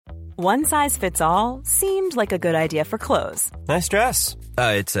One size fits all seemed like a good idea for clothes. Nice dress.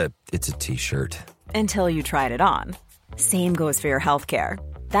 It's a t-shirt. Until you tried it on. Same goes for your healthcare.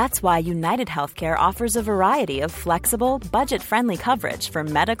 That's why United Healthcare offers a variety of flexible, budget-friendly coverage for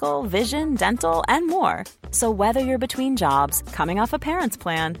medical, vision, dental, and more. So whether you're between jobs, coming off a parent's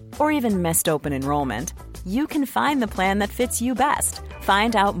plan, or even missed open enrollment, you can find the plan that fits you best.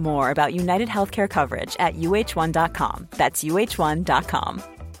 Find out more about United Healthcare coverage at uh1.com. That's uh1.com.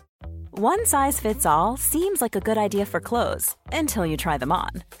 One size fits all seems like a good idea for clothes until you try them on.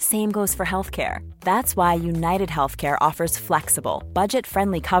 Same goes for healthcare. That's why United Healthcare offers flexible,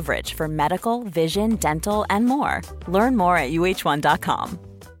 budget-friendly coverage for medical, vision, dental, and more. Learn more at uh1.com.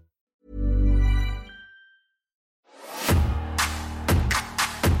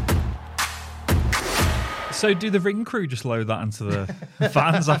 So do the ring crew just load that into the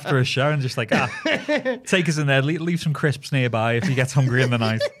fans after a show and just like, take us in there, leave some crisps nearby if you get hungry in the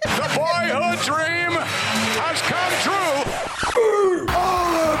night? The boyhood dream has come true.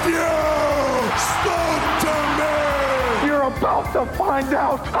 All of you, spoke to me. You're about to find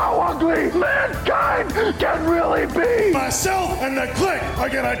out how ugly mankind can really be. Myself and the clique are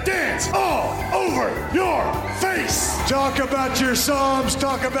gonna dance all over your face. Talk about your Psalms,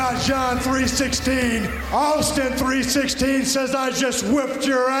 talk about John 3:16. Austin 3:16 says I just whipped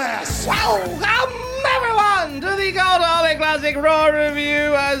your ass. Welcome everyone to the Cultaholic Classic Raw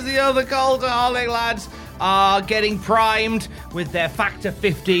Review as the other Cultaholic lads are getting primed with their Factor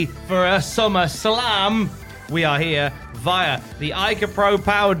 50 for a Summer Slam. We are here via the Ica Pro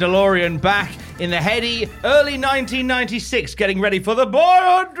powered DeLorean back in the heady early 1996, getting ready for the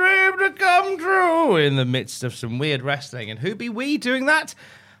boyhood dream to come true in the midst of some weird wrestling. And who be we doing that?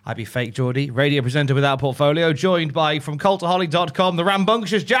 I be Fake Geordie, radio presenter without portfolio, joined by, from Cultaholic.com, the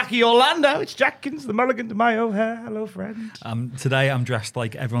rambunctious Jackie Orlando. It's Jackins, the mulligan to my old hair. Hello, friend. Today I'm dressed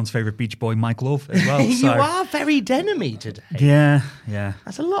like everyone's favourite Beach Boy, Mike Love, as well. You are very denim-y today. Yeah.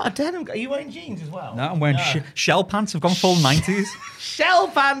 That's a lot of denim. Are you wearing jeans as well? No, I'm wearing shell pants. I've gone full 90s. Shell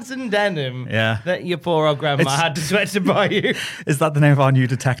pants and denim. Yeah. That your poor old grandma had to sweat to buy you. Is that the name of our new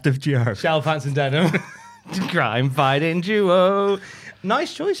detective duo? Shell pants and denim. Crime fighting duo.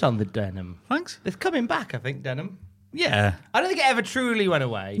 Nice choice on the denim. Thanks. It's coming back, I think, denim. Yeah. I don't think it ever truly went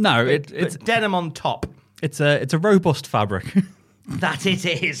away. No, it's denim on top. It's a robust fabric. That it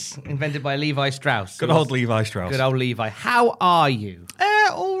is. Invented by Levi Strauss. Good old Levi Strauss. Good old Levi. How are you?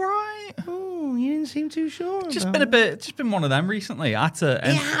 All right. Oh, you didn't seem too sure. Just been one of them recently. It has,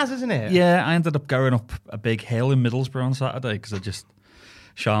 hasn't it? Yeah, I ended up going up a big hill in Middlesbrough on Saturday because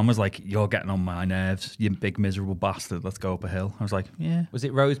Sean was like, "You're getting on my nerves, you big miserable bastard. Let's go up a hill." I was like, "Yeah." Was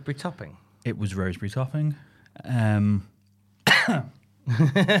it Roseberry topping? It was Roseberry topping.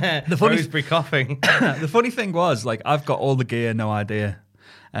 Roseberry coughing. The funny thing was, like, I've got all the gear, no idea.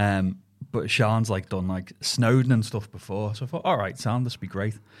 But Sean's like done like Snowdon and stuff before, so I thought, all right, sound, this would be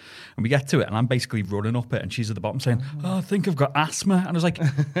great. And we get to it, and I'm basically running up it, and she's at the bottom saying, "Oh, I think I've got asthma." And I was like,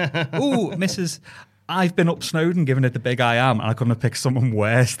 "Ooh, Mrs. I've been up Snowdon, giving it the big I am, and I couldn't have picked someone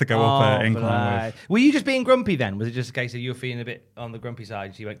worse to go up incline with." Were you just being grumpy then? Was it just a case of you were feeling a bit on the grumpy side,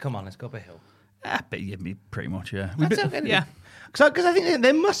 and she went, "Come on, let's go up a hill"? Pretty much, yeah. That's okay. Yeah. Because I think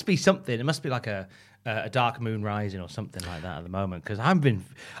there must be something. It must be like a dark moon rising or something like that at the moment. Because I've been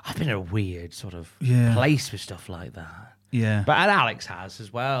in a weird sort of place with stuff like that. Yeah. But and Alex has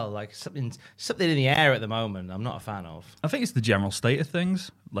as well. Like something in the air at the moment. I'm not a fan of. I think it's the general state of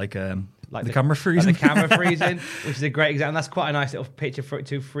things, like the camera freezing. Like the camera freezing, which is a great example. That's quite a nice little picture for it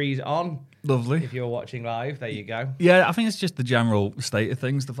to freeze on. Lovely. If you're watching live, there you go. Yeah, I think it's just the general state of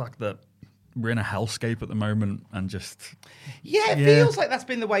things. The fact that we're in a hellscape at the moment, and just it feels like that's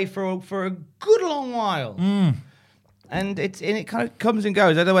been the way for a good long while. And it kind of comes and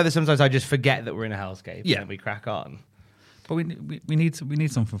goes. I don't know whether sometimes I just forget that we're in a hellscape. Yeah, and we crack on. But we need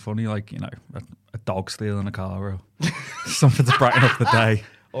something funny, like, you know, a dog stealing a car or something to brighten up the day,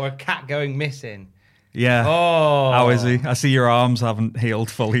 or a cat going missing. Yeah. Oh, how is he? I see your arms haven't healed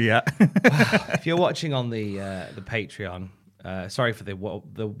fully yet. If you're watching on the Patreon, sorry for the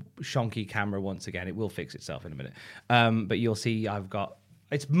shonky camera once again. It will fix itself in a minute. But you'll see I've got.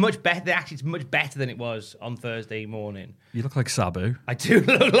 It's much better. Actually, it's much better than it was on Thursday morning. You look like Sabu. I do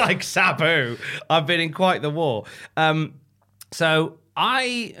look like Sabu. I've been in quite the war. So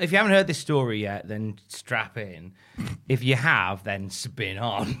if you haven't heard this story yet, then strap in. If you have, then spin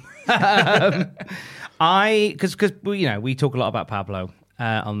on. Because we talk a lot about Pablo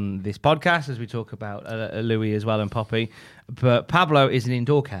on this podcast, as we talk about Louis as well and Poppy. But Pablo is an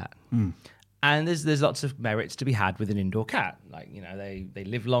indoor cat. And there's lots of merits to be had with an indoor cat. Like, you know, they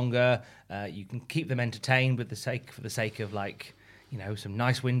live longer. You can keep them entertained for the sake of, like, some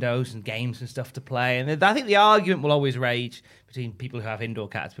nice windows and games and stuff to play. And I think the argument will always rage between people who have indoor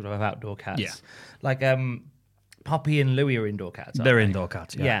cats, people who have outdoor cats. Yeah. Like Poppy and Louie are indoor cats. They're aren't they? indoor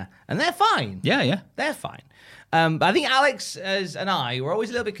cats, Yeah, and they're fine. Yeah. They're fine. But I think Alex and I were always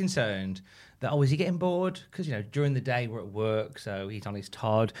a little bit concerned that, is he getting bored? Because, during the day we're at work, so he's on his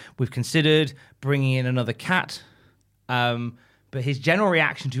Todd. We've considered bringing in another cat, but his general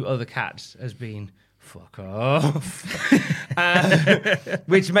reaction to other cats has been, fuck off.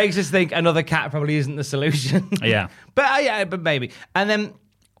 Which makes us think another cat probably isn't the solution. Yeah. But maybe. And then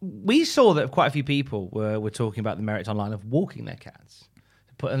we saw that quite a few people were talking about the merits online of walking their cats,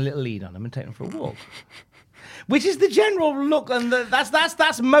 putting a little lead on them and taking them for a walk. Which is the general look, and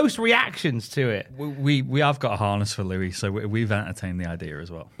that's most reactions to it. We have got a harness for Louis, so we've entertained the idea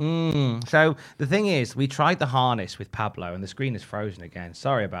as well. So the thing is, we tried the harness with Pablo, and the screen is frozen again.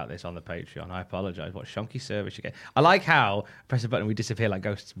 Sorry about this on the Patreon. I apologise. What shonky service you get. I like how press a button, we disappear like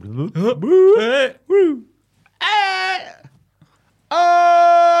ghosts.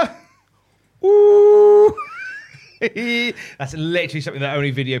 That's literally something that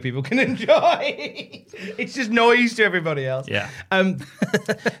only video people can enjoy. It's just noise to everybody else. Yeah.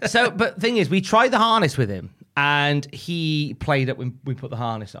 But thing is, we tried the harness with him, and he played it when we put the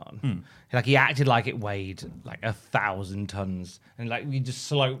harness on. Like, he acted like it weighed like 1,000 tons, and like we just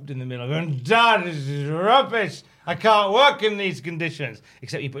sloped in the middle. I'm done. This is rubbish. I can't work in these conditions.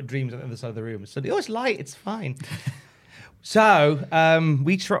 Except you put dreams on the other side of the room. So it's light. It's fine. So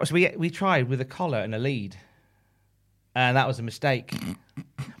we tried with a collar and a lead. And that was a mistake.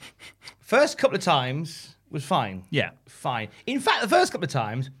 First couple of times was fine. Yeah. Fine. In fact, the first couple of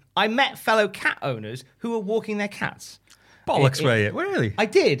times, I met fellow cat owners who were walking their cats. Bollocks, were you? Really? I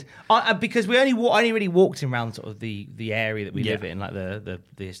did. Because I only really walked around sort of the area that we live in, like the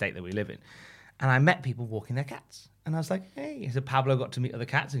estate that we live in. And I met people walking their cats. And I was like, hey. So Pablo got to meet other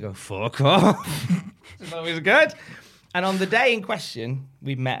cats and go, fuck off. So that was good. And on the day in question,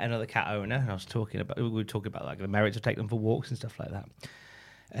 we met another cat owner, and we were talking about like the merits of taking them for walks and stuff like that.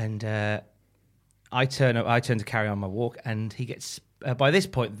 And I turn to carry on my walk, and he gets. By this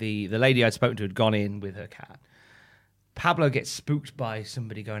point, the lady I'd spoken to had gone in with her cat. Pablo gets spooked by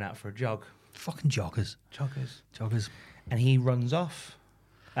somebody going out for a jog. Fucking joggers. Joggers. And he runs off.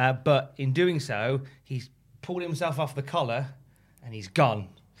 But in doing so, he's pulled himself off the collar, and he's gone.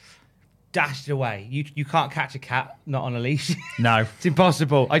 Dashed away. You can't catch a cat not on a leash. No. It's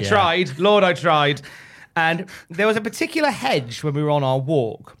impossible. I tried. Lord, I tried. And there was a particular hedge when we were on our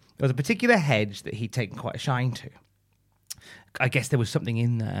walk. There was a particular hedge that he'd taken quite a shine to. I guess there was something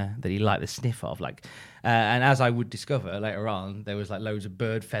in there that he liked the sniff of. And as I would discover later on, there was like loads of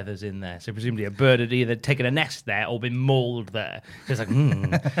bird feathers in there. So presumably a bird had either taken a nest there or been mauled there. So it's like,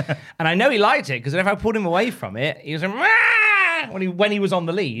 And I know he liked it, because if I pulled him away from it, he was like, when he was on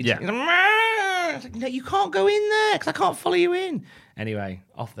the lead. Yeah. He was like, I was like, no, you can't go in there because I can't follow you in. Anyway,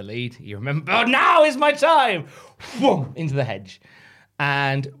 off the lead. You remember, oh, now is my time. Whoom, into the hedge.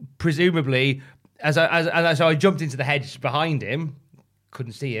 And presumably, so I jumped into the hedge behind him.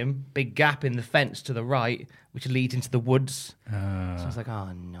 Couldn't see him. Big gap in the fence to the right, which leads into the woods. So I was like,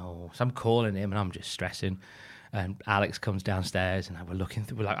 oh no. So I'm calling him, and I'm just stressing. And Alex comes downstairs, and we're looking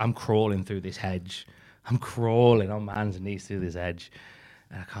through. I'm crawling through this hedge. I'm crawling on my hands and knees through this hedge,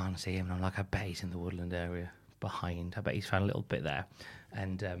 and I can't see him. And I'm like, I bet he's in the woodland area behind. I bet he's found a little bit there.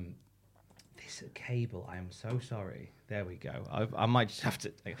 And this cable, I am so sorry. There we go. I might just have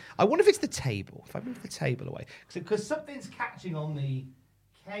to. I wonder if it's the table. If I move the table away, because something's catching on the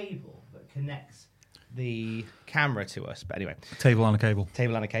cable that connects the camera to us. But anyway, Table on a cable.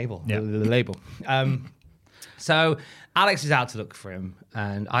 Table on a cable. Yeah. The label. So Alex is out to look for him,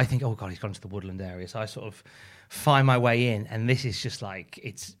 and I think, oh God, he's gone to the woodland area. So I sort of find my way in, and this is just like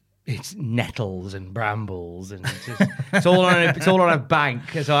it's nettles and brambles, and it's all on a bank.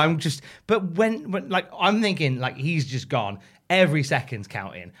 So I'm just, but when like I'm thinking like he's just gone. Every second's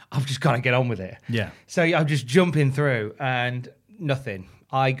counting. I've just got to get on with it. Yeah. So I'm just jumping through, and nothing.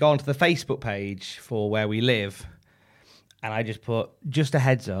 I go onto the Facebook page for where we live, and I just put just a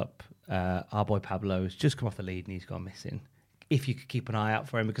heads up. Our boy Pablo's just come off the lead and he's gone missing. If you could keep an eye out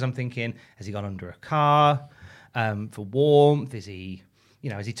for him, because I'm thinking, has he gone under a car for warmth? Has he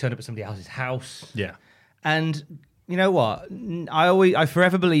turned up at somebody else's house? Yeah. And you know what? I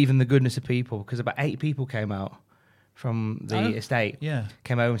forever believe in the goodness of people, because about 8 people came out from the estate. Yeah.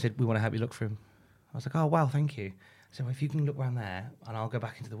 Came over and said, we want to help you look for him. I was like, oh, wow, thank you. So if you can look around there, and I'll go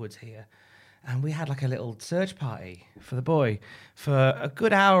back into the woods here. And we had like a little search party for the boy for a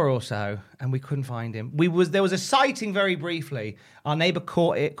good hour or so, and we couldn't find him. There was a sighting very briefly. Our neighbour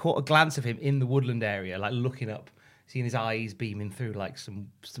caught a glance of him in the woodland area, like looking up, seeing his eyes beaming through like some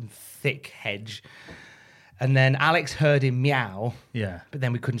thick hedge. And then Alex heard him meow. Yeah. But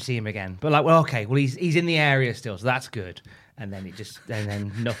then we couldn't see him again. But like, well, okay, well he's in the area still, so that's good. And then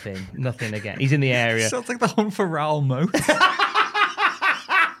nothing again. He's in the area. Sounds like the hunt for Raoul Moat.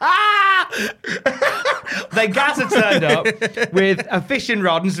 Then Gazza turned up with a fishing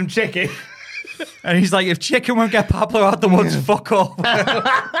rod and some chicken. And he's like, if chicken won't get Pablo out the woods, fuck off.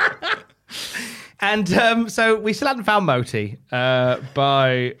 And so we still hadn't found Moti.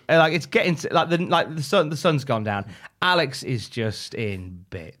 It's getting to, the sun's gone down. Alex is just in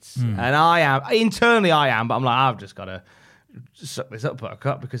bits, and I am internally. But I'm like, I've just got to suck this up,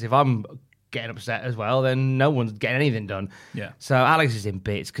 Buttercup, because if I'm getting upset as well, then no one's getting anything done. Yeah. So Alex is in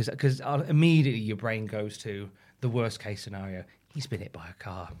bits because immediately your brain goes to the worst case scenario. He's been hit by a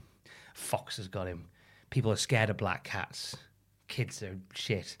car. Fox has got him. People are scared of black cats. Kids are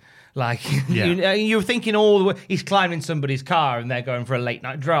shit. Like, you're thinking all the way, he's climbing somebody's car and they're going for a late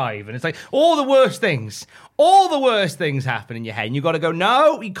night drive. And it's like, all the worst things happen in your head. And you've got to go,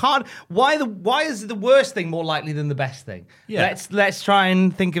 no, you can't. Why is the worst thing more likely than the best thing? Yeah. Let's try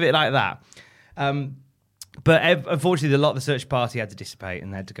and think of it like that. But unfortunately, a lot of the search party had to dissipate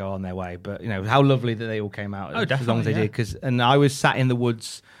and they had to go on their way. But, how lovely that they all came out as long as they did. And I was sat in the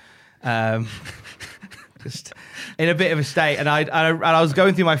woods, just in a bit of a state, and I was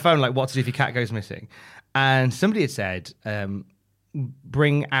going through my phone like, what to do if your cat goes missing, and somebody had said,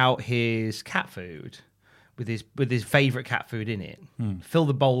 bring out his cat food with his favourite cat food in it, fill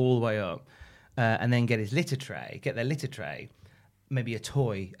the bowl all the way up, and then get their litter tray, maybe a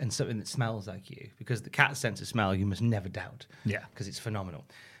toy and something that smells like you, because the cat's sense of smell you must never doubt, because it's phenomenal.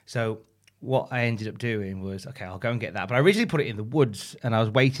 So what I ended up doing was, okay, I'll go and get that, but I originally put it in the woods and I was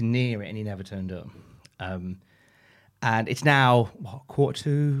waiting near it and he never turned up. And it's now quarter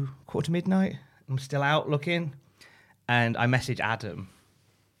to midnight. I'm still out looking, and I messaged Adam.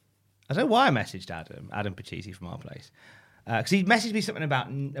 I don't know why I messaged Adam Pachisi from our place, because he messaged me something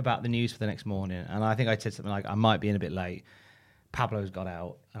about the news for the next morning, and I think I said something like, I might be in a bit late. Pablo's got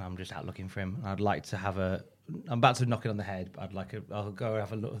out, and I'm just out looking for him. And I'd like to have I'm about to knock it on the head, but I'll go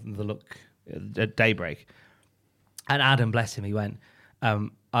have a look at daybreak. And Adam, bless him, he went,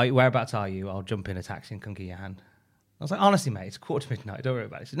 whereabouts are you? I'll jump in a taxi and come give you a hand. I was like, honestly, mate, it's quarter to midnight. Don't worry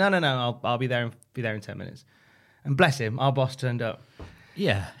about it. He said, no, I'll be there in 10 minutes. And bless him, our boss turned up.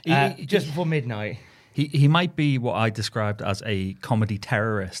 Yeah. Just before midnight. He might be what I described as a comedy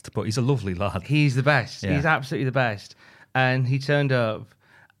terrorist, but he's a lovely lad. He's the best. Yeah. He's absolutely the best. And he turned up,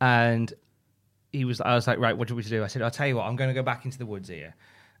 and I was like, right, what do we do? I said, I'll tell you what, I'm going to go back into the woods here.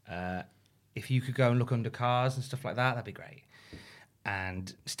 If you could go and look under cars and stuff like that, that'd be great.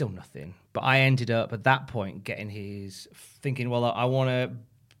 And still nothing. But I ended up at that point thinking, well, I want to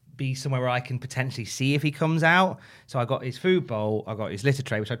be somewhere where I can potentially see if he comes out. So I got his food bowl, I got his litter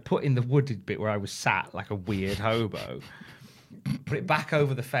tray, which I put in the wooded bit where I was sat like a weird hobo. Put it back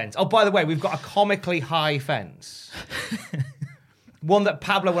over the fence. Oh, by the way, we've got a comically high fence. One that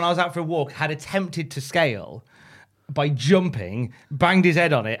Pablo, when I was out for a walk, had attempted to scale by jumping, banged his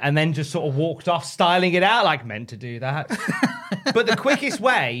head on it, and then just sort of walked off, styling it out like meant to do that. But the quickest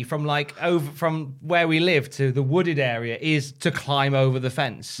way from where we live to the wooded area is to climb over the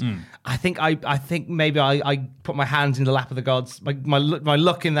fence. I think maybe I put my hands in the lap of the gods, my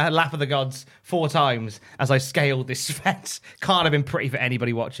luck in the lap of the gods 4 times as I scaled this fence. Can't have been pretty for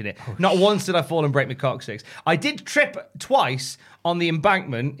anybody watching it. Not once did I fall and break my coccyx. I did trip twice on the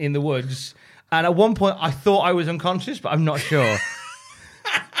embankment in the woods. And at one point, I thought I was unconscious, but I'm not sure.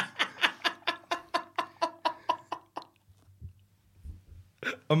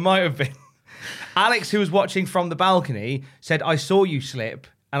 I might have been. Alex, who was watching from the balcony, said, I saw you slip.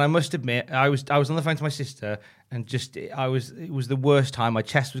 And I must admit, I was on the phone to my sister, and it was the worst time. My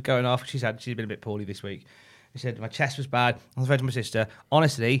chest was going off. She's been a bit poorly this week. She said, my chest was bad. I was on the phone to my sister.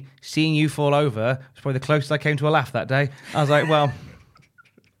 Honestly, seeing you fall over was probably the closest I came to a laugh that day. I was like, well...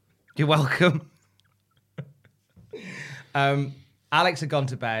 You're welcome. Alex had gone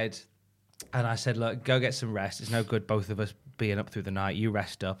to bed, and I said, look, go get some rest. It's no good both of us being up through the night. You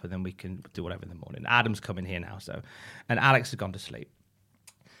rest up, and then we can do whatever in the morning. Adam's coming here now, and Alex had gone to sleep.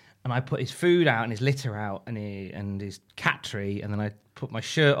 And I put his food out and his litter out and his cat tree, and then I put my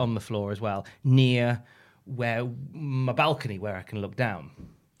shirt on the floor as well, near where my balcony where I can look down.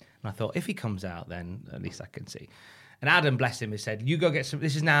 And I thought, if he comes out, then at least I can see. And Adam, bless him, has said, you go get some...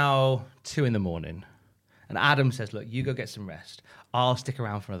 This is now 2 a.m. And Adam says, look, you go get some rest. I'll stick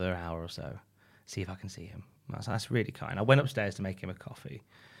around for another hour or so, see if I can see him. And I was like, that's really kind. I went upstairs to make him a coffee.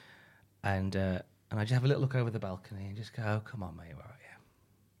 And I just have a little look over the balcony and just go, oh, come on, mate, where are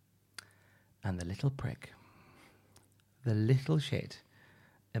you? And the little prick the little shit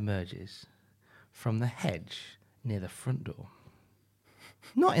emerges from the hedge near the front door.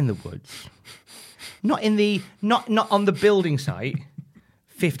 Not in the woods. Not on the building site,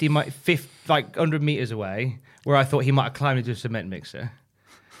 100 meters away, where I thought he might have climbed into a cement mixer.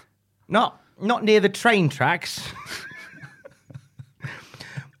 Not near the train tracks.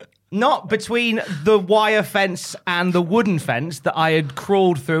 Not between the wire fence and the wooden fence that I had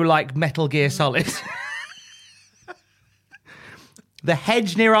crawled through like Metal Gear Solid. The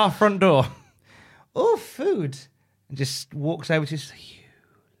hedge near our front door. Oh, food. And just walks over to us,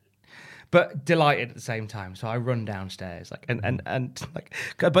 but delighted at the same time. So I run downstairs, and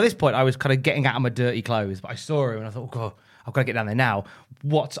by this point I was kind of getting out of my dirty clothes, but I saw him and I thought, oh God, I've got to get down there now.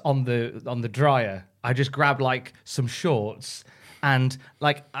 What's on the dryer? I just grabbed like some shorts and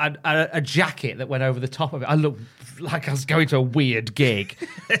like a jacket that went over the top of it. I looked like I was going to a weird gig.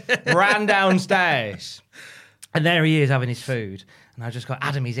 Ran downstairs, and there he is having his food. And I just got,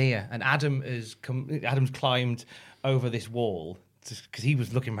 Adam, he's here. And Adam's climbed over this wall because he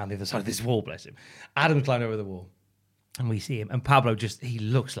was looking around the other side of this wall, bless him. Adam's climbed over the wall. And we see him. And Pablo he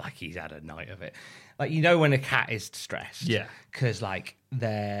looks like he's had a night of it. Like, you know when a cat is stressed? Yeah. Because, like,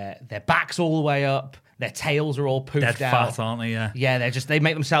 their back's all the way up. Their tails are all poofed out. They're fat, aren't they? Yeah. Yeah, they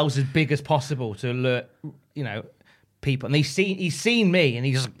make themselves as big as possible to alert, people. And he's seen me and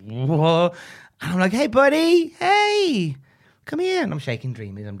he's like, whoa. And I'm like, hey, buddy, hey. Come here. And I'm shaking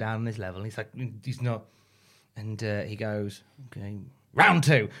dreamies. I'm down on this level. And he's like, he's not. And he goes, okay, round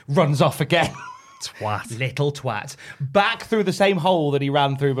 2. Runs off again. Twat. Little twat. Back through the same hole that he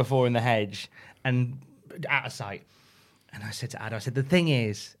ran through before in the hedge and out of sight. And I said to Adam, the thing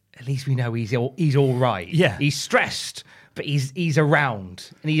is, at least we know he's all right. Yeah. He's stressed, but he's around.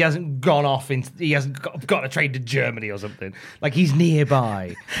 And he hasn't gone off he hasn't got a train to Germany or something. Like, he's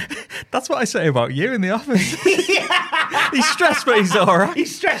nearby. That's what I say about you in the office. He's stressed, but he's all right.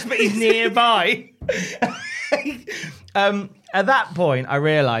 He's stressed, but he's nearby. At that point, I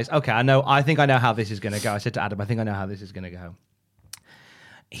realised, okay, I think I know how this is going to go. I said to Adam, I think I know how this is going to go.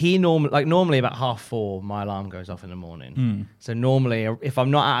 Normally about 4:30, my alarm goes off in the morning. So normally, if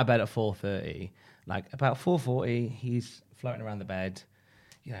I'm not out of bed at 4:30, like about 4:40, he's floating around the bed,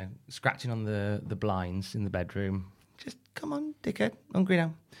 scratching on the blinds in the bedroom. Just, come on, dickhead, hungry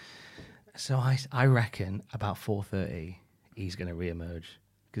now. So I reckon about 4:30, he's going to re-emerge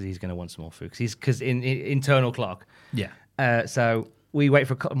because he's going to want some more food. Because in internal clock. Yeah. So we wait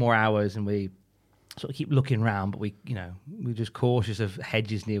for a couple more hours and we sort of keep looking around, but we're just cautious of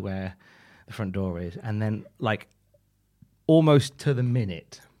hedges near where the front door is. And then, like, almost to the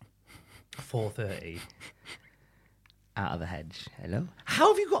minute, 4:30, out of the hedge. Hello? How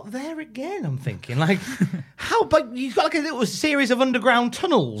have you got there again? I'm thinking, like, how? But you've got like a little series of underground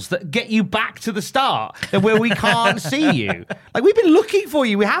tunnels that get you back to the start where we can't see you. Like, we've been looking for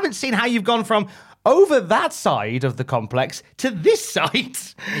you. We haven't seen how you've gone from over that side of the complex to this side.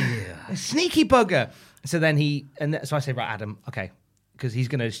 Yeah. Sneaky bugger. So then so I say, right, Adam, okay, because he's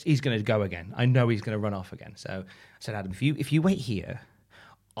gonna go again. I know he's gonna run off again. So I said, Adam, if you wait here,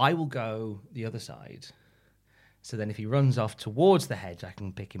 I will go the other side. So then if he runs off towards the hedge, I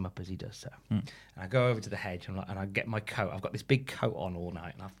can pick him up as he does so. And I go over to the hedge and I get my coat. I've got this big coat on all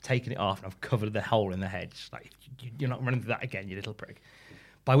night and I've taken it off and I've covered the hole in the hedge. Like, you're not running through that again, you little prick.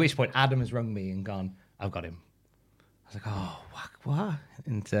 By which point Adam has rung me and gone, I've got him. I was like, oh, what?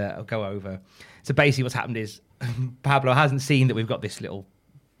 And I'll go over. So basically what's happened is Pablo hasn't seen that we've got this little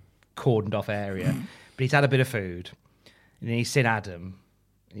cordoned off area, but he's had a bit of food. And then he's seen Adam.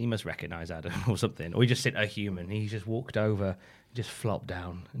 He must recognise Adam or something. Or he just seen a human. He's just walked over, just flopped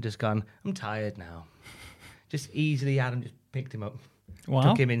down and just gone, I'm tired now. Just easily, Adam just picked him up,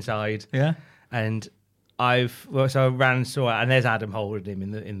 took him inside. Yeah. And so I ran and saw it, and there's Adam holding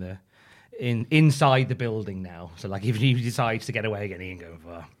him inside the building now. So like if he decides to get away again, he ain't going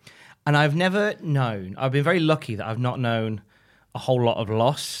far. And I've been very lucky that I've not known a whole lot of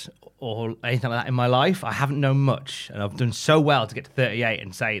loss or anything like that in my life. I haven't known much, and I've done so well to get to 38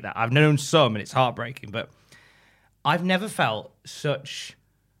 and say that. I've known some, and it's heartbreaking, but I've never felt such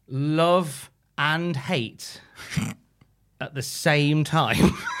love and hate at the same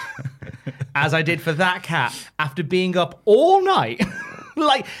time as I did for that cat after being up all night.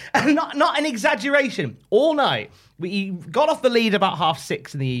 Like, not an exaggeration, all night. We got off the lead about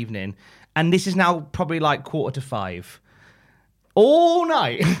 6:30 in the evening, and this is now probably like 4:45. All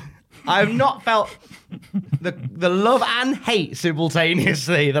night, I've not felt the love and hate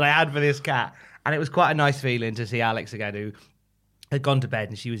simultaneously that I had for this cat. And it was quite a nice feeling to see Alex again, who had gone to bed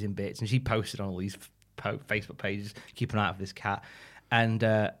and she was in bits, and she posted on all these Facebook pages, keep an eye out for this cat. And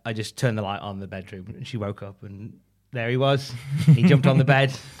I just turned the light on in the bedroom, and she woke up and there he was. He jumped on the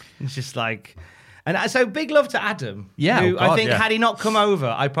bed. It's just like... And so big love to Adam. Yeah, who oh God, I think yeah. had he not come over,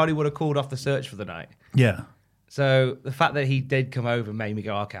 I probably would have called off the search for the night. Yeah. So the fact that he did come over made me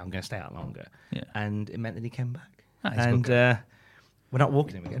go, okay, I'm going to stay out longer. Yeah. And it meant that he came back. He's a And good we're not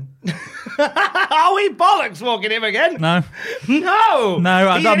walking him again. Are we bollocks walking him again? No. No.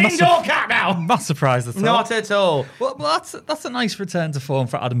 No, He's I'm an not indoor cat now. I'm not surprised at all. Not at all. Well, that's a nice return to form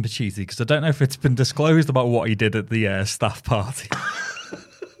for Adam Pacitti, because I don't know if it's been disclosed about what he did at the staff party.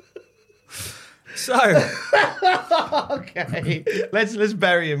 So, Okay. Let's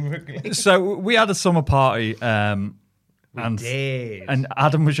bury him quickly. so we had a summer party, And did. and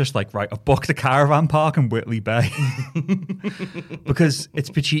Adam was just like, right, I've booked a caravan park in Whitley Bay because it's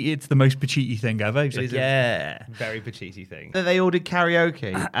Pacitti. It's the most Pacitti thing ever. He's like, is a yeah. Very Pacitti thing. They all did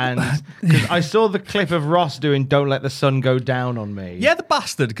karaoke, and 'cause I saw the clip of Ross doing "Don't Let the Sun Go Down on Me." Yeah, the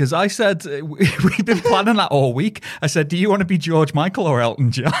bastard, because I said, we've been planning that all week. I said, do you want to be George Michael or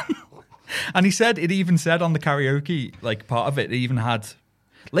Elton John? And he said, it even said on the karaoke, like part of it even had,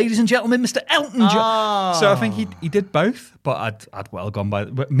 ladies and gentlemen, Mr. Elton John. Oh. So I think he did both, but I'd well gone by,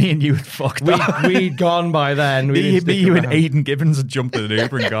 but me and you had fucked up. We'd gone by then. We Me, didn't stick you and around. Aidan Gibbons had jumped in an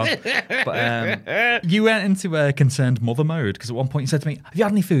Uber and gone. But you went into concerned mother mode, because at one point you said to me, have you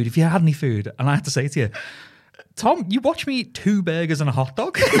had any food? Have you had any food? And I had to say to you, Tom, you watched me eat 2 burgers and a hot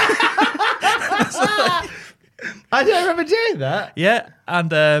dog. I don't remember doing that. Yeah,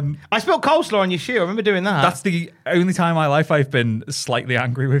 and I spilled coleslaw on your shoe. I remember doing that. that's the only time in my life I've been slightly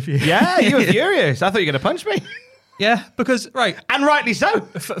angry with you. Yeah, you were furious. I thought you were going to punch me. Yeah, because, right, And rightly so.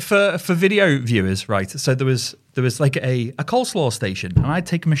 for video viewers, right, so there was like a coleslaw station, and I'd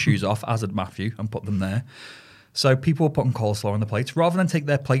taken my shoes off, as had Matthew, and put them there. So people were putting coleslaw on the plates, rather than take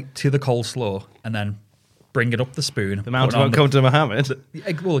their plate to the coleslaw and then bring it up the spoon. The mountain won't come to Mohammed.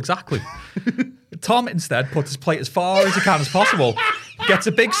 Well, exactly. Tom instead puts his plate as far as he can as possible, gets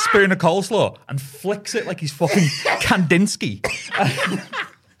a big spoon of coleslaw and flicks it like he's fucking Kandinsky.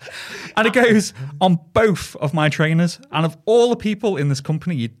 And it goes on both of my trainers. And of all the people in this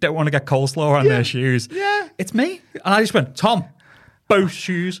company, you don't want to get coleslaw on their shoes. Yeah. It's me. And I just went, Tom, both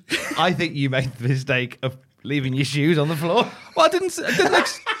shoes. I think you made the mistake of leaving your shoes on the floor. Well, I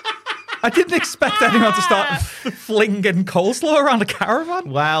didn't expect anyone to start flinging coleslaw around a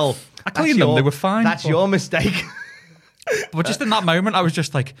caravan. Well, I cleaned them, they were fine, That's but- your mistake. But just in that moment, I was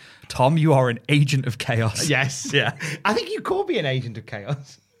just like, Tom, you are an agent of chaos. Yes. Yeah. I think you called me an agent of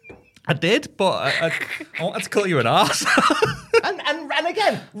chaos. I did, but I wanted to call you an arse. And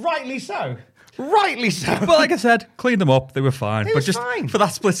again, rightly so. Rightly so. But like I said, cleaned them up, they were fine. It But was just fine. for that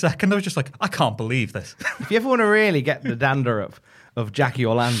split second, I was just like, I can't believe this. If you ever want to really get the dander up of Jackie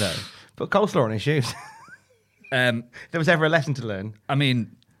Orlando, put coleslaw on his shoes. If there was ever a lesson to learn. I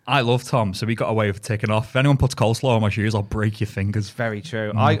mean, I love Tom, so we got away with taking off. If anyone puts coleslaw on my shoes, I'll break your fingers. Very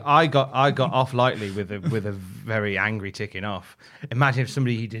true. I got off lightly with a very angry ticking off. Imagine if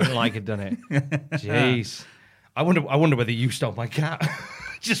somebody you didn't like had done it. Jeez. I wonder whether you stole my cat.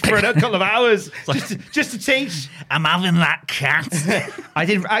 Just for a couple of hours, just to teach. I'm having that cat. I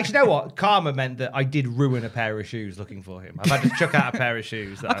did actually. Know what? Karma meant that I did ruin a pair of shoes looking for him. I've had to chuck out a pair of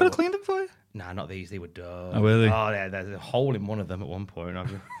shoes. That I could have cleaned them for you. No, not these. They were dumb. Oh, really? Oh, yeah. There's a hole in one of them at one point.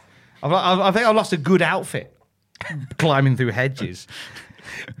 I think I lost a good outfit climbing through hedges.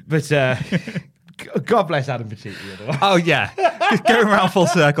 But God bless Adam Pacitti. Oh, yeah. Just going around full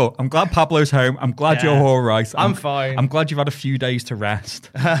circle. I'm glad Pablo's home. I'm glad Yeah. you're all right. I'm fine. I'm glad you've had a few days to rest.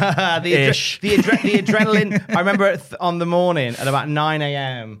 the Ish. adrenaline. I remember on the morning at about 9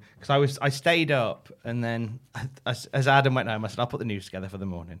 a.m. because I stayed up, and then as Adam went home, I said, I'll put the news together for the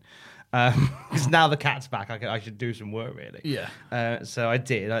morning. Because now the cat's back, I should do some work really. Yeah. So I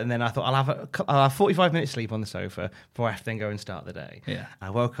did, and then I thought I'll have 45 minutes sleep on the sofa before I have to then go and start the day. Yeah. I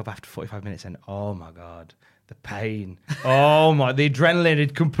woke up after 45 minutes and oh my god, the pain. Oh my, the adrenaline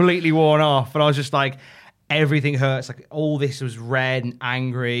had completely worn off, and I was just like, everything hurts. Like all this was red and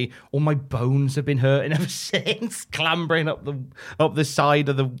angry. All my bones have been hurting ever since. Clambering up the side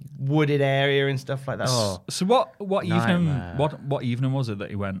of the wooded area and stuff like that. Oh. So what evening? Nightmare. What evening was it that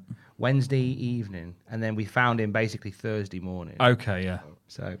he went? Wednesday evening, and then we found him basically Thursday morning. Okay, yeah.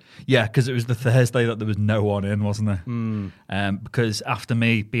 So Yeah, because it was the Thursday that there was no one in, wasn't there? Because after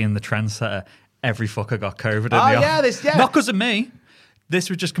me being the trendsetter, every fucker got COVID. Not because of me. This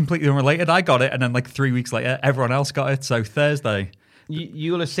was just completely unrelated. I got it, and then like 3 weeks later, everyone else got it. So Thursday.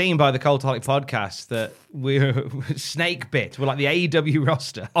 you'll have seen by the Cultaholic podcast that we're snake bit. We're like the AEW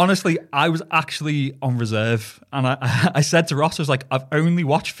roster. Honestly, I was actually on reserve, and I said to Ross, I was like, I've only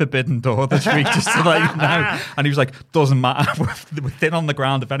watched Forbidden Door this week, just to let you know. And he was like, doesn't matter. We're thin on the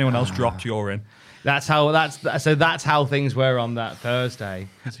ground. If anyone else dropped, you're in. That's how things were on that Thursday.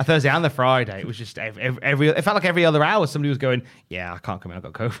 A Thursday and the Friday. It was just it felt like every other hour somebody was going, yeah, I can't come in, I've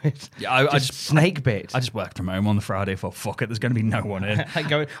got COVID. Yeah, I just snake bit. I just worked from home on the Friday. Thought, fuck it, there's going to be no one in. I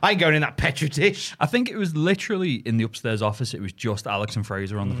ain't going in that Petri dish. I think it was literally in the upstairs office. It was just Alex and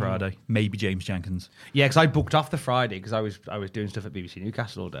Fraser on the Friday. Maybe James Jenkins. Yeah, because I booked off the Friday because I was doing stuff at BBC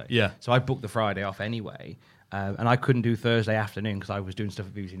Newcastle all day. Yeah. So I booked the Friday off anyway. And I couldn't do Thursday afternoon because I was doing stuff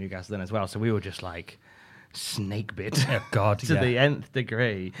at BBC Newcastle then as well. So we were just like snake bit Oh, God, to the nth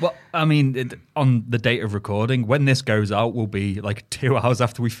degree. Well, I mean, on the date of recording, when this goes out, will be like 2 hours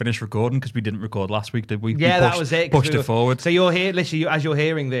after we finish recording because we didn't record last week, did we? Yeah, that was it. Pushed it forward. So you're here, literally, as you're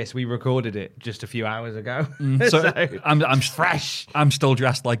hearing this, we recorded it just a few hours ago. So I'm fresh. I'm still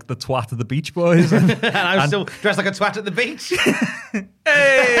dressed like the twat of the Beach Boys. And I'm still dressed like a twat at the beach.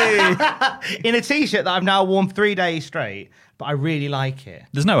 Hey! In a t-shirt that I've now worn 3 days straight, but I really like it.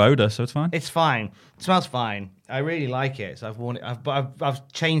 There's no odour, so it's fine. It's fine. It smells fine. I really like it. So I've worn it. I've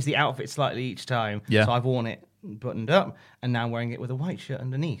changed the outfit slightly each time. Yeah. So I've worn it buttoned up, and now I'm wearing it with a white shirt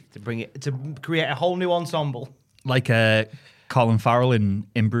underneath to create a whole new ensemble. Like Colin Farrell in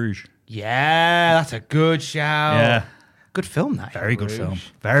Bruges. Yeah, that's a good shout. Yeah. Good film, that. Very good Bruges. film.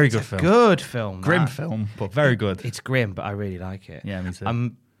 Very good film. Good film. Grim that. film, but very good. It's grim, but I really like it. Yeah, me too.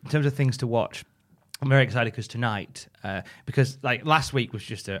 In terms of things to watch, I'm very excited because tonight, because like last week was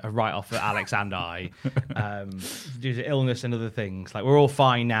just a write-off for Alex and I, due to illness and other things. Like we're all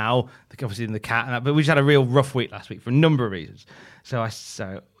fine now, obviously in the cat, and that, but we just had a real rough week last week for a number of reasons. So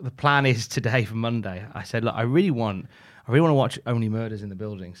the plan is today for Monday. I said, look, I really want to watch Only Murders in the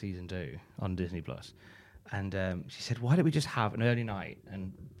Building season 2 on Disney Plus. And she said, why don't we just have an early night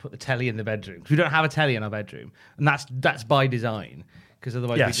and put the telly in the bedroom? Because we don't have a telly in our bedroom. And that's by design. Because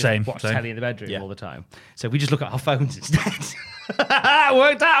otherwise we just watch telly in the bedroom all the time. So we just look at our phones instead. That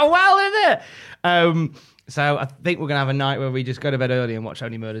worked out well, didn't it? So I think we're going to have a night where we just go to bed early and watch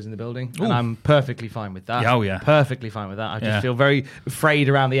Only Murders in the Building. Ooh. And I'm perfectly fine with that. Oh, yeah. Perfectly fine with that. I just feel very frayed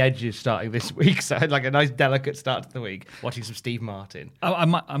around the edges starting this week. So I'd like a nice delicate start to the week, watching some Steve Martin. I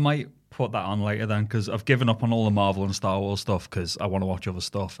might put that on later then because I've given up on all the Marvel and Star Wars stuff because I want to watch other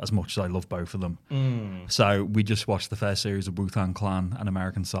stuff as much as I love both of them. So we just watched the first series of Wu-Tang Clan and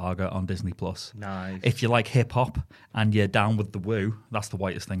American Saga on Disney Plus. Nice. If you like hip hop and you're down with the woo, that's the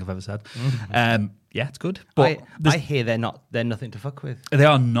whitest thing I've ever said. Yeah, it's good. But I hear they're nothing to fuck with. They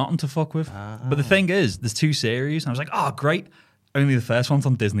are nothing to fuck with. But the thing is, there's 2 series. And I was like, oh, great. Only the first one's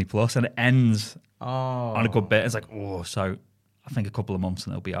on Disney Plus and it ends on a good bit. It's like, oh, so I think a couple of months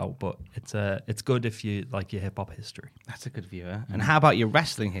and it'll be out. But it's good if you like your hip hop history. That's a good viewer. And how about your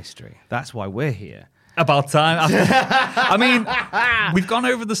wrestling history? That's why we're here. About time. I mean, we've gone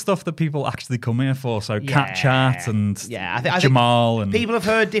over the stuff that people actually come here for. So Cat Chat and I Jamal think and people have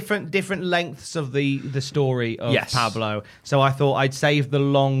heard different lengths of the story of Pablo. So I thought I'd save the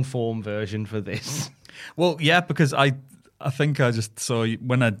long form version for this. Well, yeah, because I think I just saw you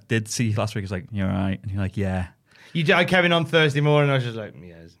when I did see you last week. I was like, "You're all right," and you're like, "Yeah." You came in on Thursday morning. I was just like,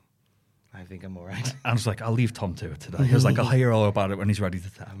 "Yes, I think I'm all right." I was like, I'll leave Tom to it today. I was like, I'll hear all about it when he's ready to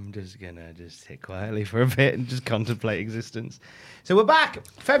tell. I'm just going to sit quietly for a bit and just contemplate existence. So we're back.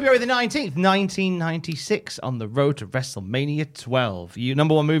 February the 19th, 1996, on the road to WrestleMania 12.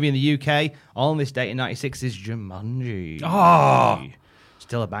 Number 1 movie in the UK on this date in 96 is Jumanji. Oh!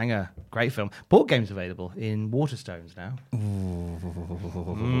 Still a banger. Great film. Board games available in Waterstones now.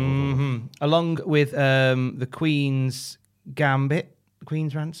 Along with the Queen's Gambit,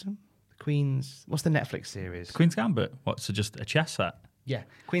 Queen's Ransom. What's the Netflix series? Queen's Gambit. What? So just a chess set? Yeah,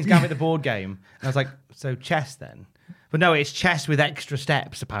 Queen's Gambit, the board game. And I was like, so chess then? But no, it's chess with extra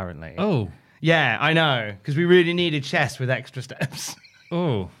steps, apparently. Oh. Yeah, I know, because we really needed chess with extra steps.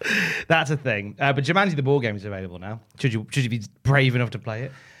 Oh. That's a thing. But Jumanji, the board game, is available now. Should you be brave enough to play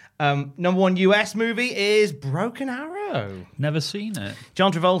it? Number 1 US movie is Broken Arrow. Never seen it.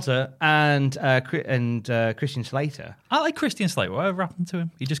 John Travolta and Christian Slater. I like Christian Slater. Whatever happened to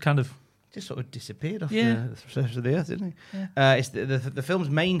him? He just kind of... Just sort of disappeared off the surface of the earth, didn't he? Yeah. It's the film's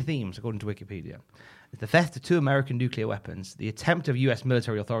main themes, according to Wikipedia. It's the theft of 2 American nuclear weapons, the attempt of US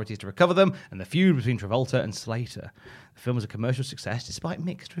military authorities to recover them, and the feud between Travolta and Slater. The film was a commercial success despite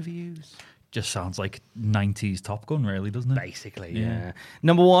mixed reviews. Just sounds like 90s Top Gun, really, doesn't it? Basically, yeah.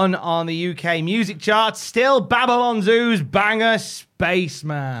 Number 1 on the UK music charts, still Babylon Zoo's banger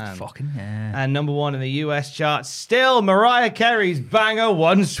Spaceman. Fucking yeah. And number 1 in the US charts, still Mariah Carey's banger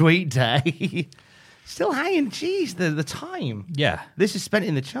One Sweet Day. Still hanging. Jeez, the time. Yeah. This is spent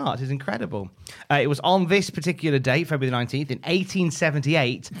in the charts is incredible. It was on this particular date, February 19th, in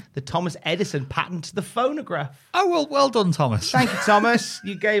 1878, that Thomas Edison patented the phonograph. Oh, well done, Thomas. Thank you, Thomas.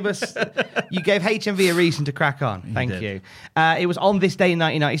 You gave HMV a reason to crack on. Thank you. It was on this day in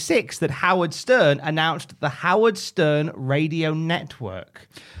 1996 that Howard Stern announced the Howard Stern Radio Network.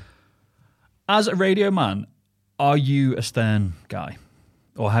 As a radio man, are you a Stern guy?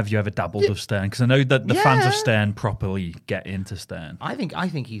 Or have you ever dabbled with Stern? Because I know that the fans of Stern properly get into Stern. I think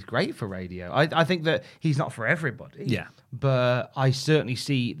he's great for radio. I think that he's not for everybody. Yeah. But I certainly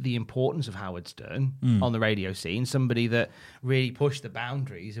see the importance of Howard Stern on the radio scene. Somebody that really pushed the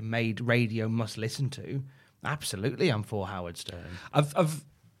boundaries and made radio must listen to. Absolutely, I'm for Howard Stern. I've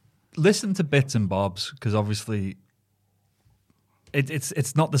listened to bits and bobs because obviously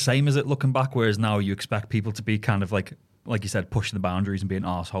it's not the same as it looking back. Whereas now you expect people to be kind of like you said, pushing the boundaries and being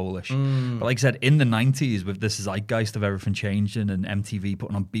arsehole-ish. But like I said, in the 90s, with this zeitgeist of everything changing and MTV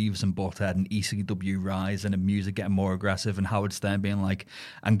putting on Beavis and Butthead and ECW rising and music getting more aggressive and Howard Stern being like,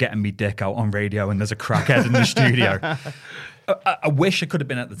 I'm getting me dick out on radio and there's a crackhead in the studio. I wish I could have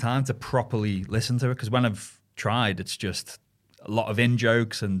been at the time to properly listen to it, because when I've tried, it's just a lot of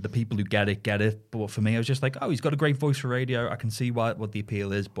in-jokes and the people who get it. But for me, I was just like, oh, he's got a great voice for radio. I can see what the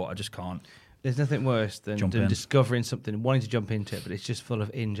appeal is, but I just can't. There's nothing worse than discovering something, wanting to jump into it, but it's just full of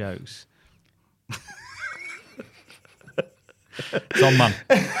in-jokes. It's on, man.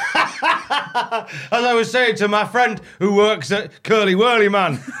 As I was saying to my friend who works at Curly Whirly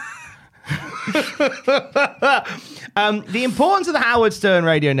Man. The importance of the Howard Stern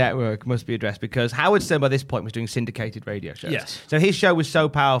Radio Network must be addressed, because Howard Stern by this point was doing syndicated radio shows. Yes. So his show was so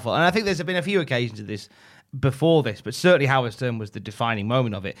powerful. And I think there's been a few occasions of this before this, but certainly Howard Stern was the defining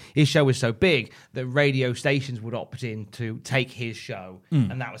moment of it. His show was so big that radio stations would opt in to take his show,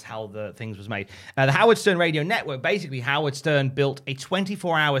 and that was how the things was made. The Howard Stern Radio Network, basically Howard Stern built a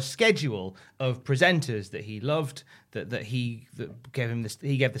 24-hour schedule of presenters that he loved, that he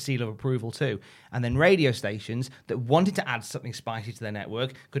gave the seal of approval to, and then radio stations that wanted to add something spicy to their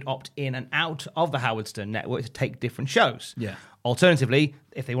network could opt in and out of the Howard Stern network to take different shows. Yeah. Alternatively,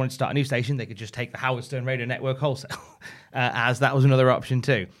 if they wanted to start a new station, they could just take the Howard Stern Radio Network wholesale, as that was another option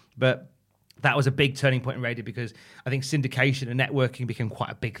too. But that was a big turning point in radio, because I think syndication and networking became quite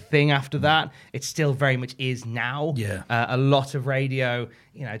a big thing after that. It still very much is now. Yeah. A lot of radio,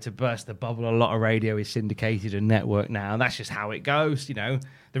 to burst the bubble, a lot of radio is syndicated and networked now, and that's just how it goes.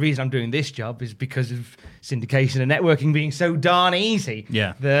 The reason I'm doing this job is because of syndication and networking being so darn easy.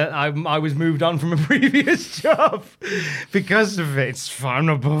 Yeah. That I was moved on from a previous job because of it. It's fine,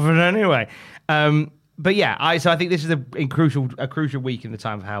 I'm above it anyway. But yeah, so I think this is a crucial week in the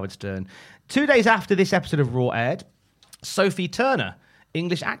time of Howard Stern. 2 days after this episode of Raw aired, Sophie Turner,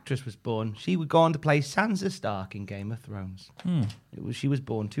 English actress, was born. She would go on to play Sansa Stark in Game of Thrones. She was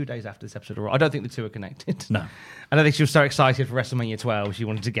born 2 days after this episode of Raw. I don't think the two are connected. No. I don't think she was so excited for WrestleMania 12 she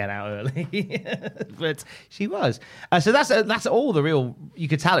wanted to get out early. But she was. So that's all the real... You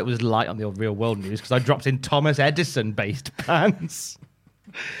could tell it was light on the real world news, because I dropped in Thomas Edison-based pants.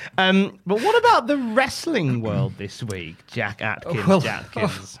 But what about the wrestling world this week, Jack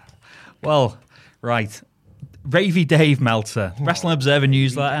Atkins? Well, right. Ravey Dave Meltzer, Wrestling Observer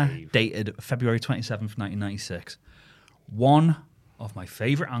newsletter, dated February 27th, 1996. One of my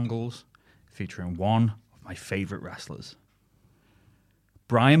favourite angles, featuring one of my favourite wrestlers.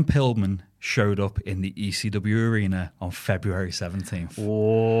 Brian Pillman showed up in the ECW arena on February 17th.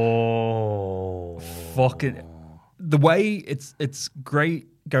 Whoa. Fucking... The way it's great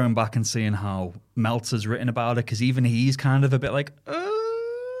going back and seeing how Meltzer's written about it, because even he's kind of a bit like...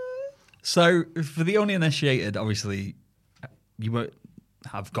 So, for the uninitiated, obviously, you won't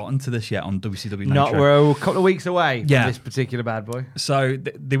have gotten to this yet on WCW Nitro. We're a couple of weeks away from this particular bad boy. So,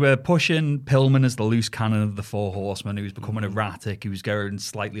 they were pushing Pillman as the loose cannon of the Four Horsemen, who was becoming erratic, who was going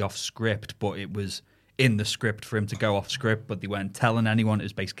slightly off script, but it was in the script for him to go off script, but they weren't telling anyone. It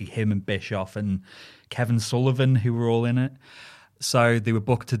was basically him and Bischoff and Kevin Sullivan who were all in it. So, they were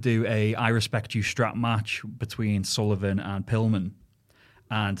booked to do a I Respect You strap match between Sullivan and Pillman.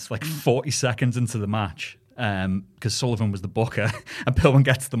 And it's like 40 seconds into the match, because Sullivan was the booker, and Pillman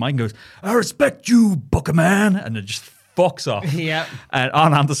gets to the mic and goes, I respect you, booker man, and it just fucks off. Yeah. And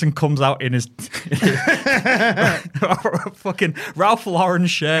Arn Anderson comes out in his fucking Ralph Lauren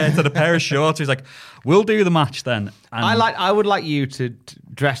shirt and a pair of shorts. He's like, we'll do the match then. And I would like you to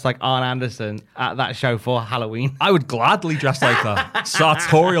dress like Arn Anderson at that show for Halloween. I would gladly dress like that.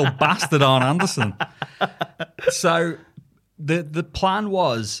 Sartorial bastard Arn Anderson. So... The plan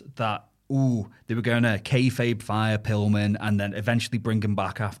was that they were going to kayfabe fire Pillman and then eventually bring him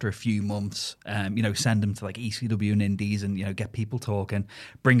back after a few months, send him to like ECW and Indies and, get people talking,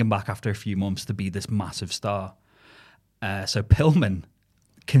 bring him back after a few months to be this massive star. So Pillman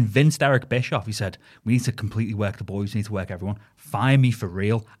convinced Eric Bischoff. He said, we need to completely work the boys, we need to work everyone. Fire me for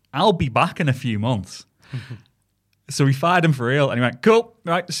real. I'll be back in a few months. So we fired him for real, and he went, cool,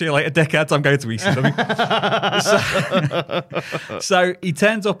 right, see you later, dickheads, I'm going to ECW. so he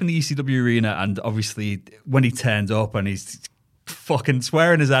turns up in the ECW arena, and obviously when he turns up and he's fucking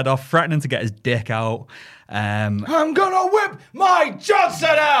swearing his head off, threatening to get his dick out. I'm gonna whip my Johnson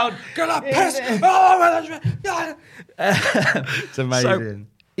out! Gonna piss! It's amazing. So,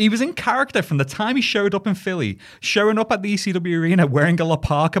 he was in character from the time he showed up in Philly, showing up at the ECW arena wearing a La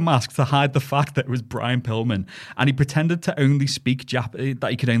Parka mask to hide the fact that it was Brian Pillman, and he pretended to only speak that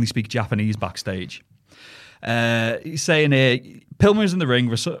he could only speak Japanese backstage. He's saying here, Pillman was in the ring,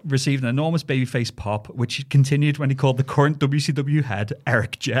 received an enormous babyface pop, which continued when he called the current WCW head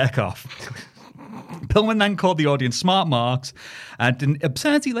Eric Jerkoff. Pillman then called the audience smart marks and did an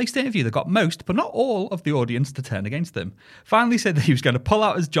obscenity-laced interview that got most, but not all, of the audience to turn against him. Finally said that he was going to pull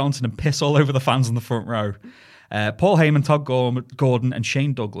out his Johnson and piss all over the fans in the front row. Paul Heyman, Todd Gordon, and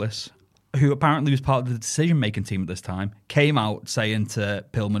Shane Douglas, who apparently was part of the decision-making team at this time, came out saying to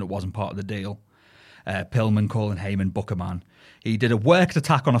Pillman it wasn't part of the deal. Pillman calling Heyman Booker Man. He did a worked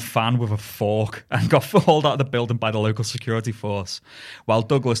attack on a fan with a fork and got hauled out of the building by the local security force, while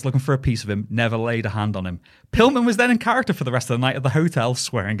Douglas, looking for a piece of him, never laid a hand on him. Pillman was then in character for the rest of the night at the hotel,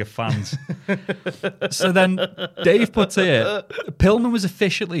 swearing at fans. So then Dave puts here, Pillman was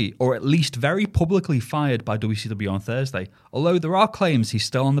officially, or at least very publicly, fired by WCW on Thursday, although there are claims he's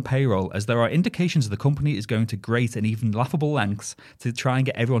still on the payroll, as there are indications the company is going to great and even laughable lengths to try and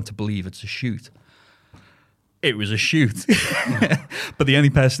get everyone to believe it's a shoot. It was a shoot. But the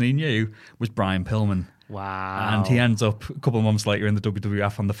only person he knew was Brian Pillman. Wow. And he ends up a couple of months later in the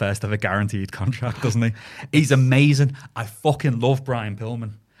WWF on the first ever guaranteed contract, doesn't he? He's amazing. I fucking love Brian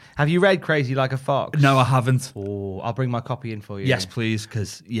Pillman. Have you read Crazy Like a Fox? No, I haven't. Oh, I'll bring my copy in for you. Yes, please,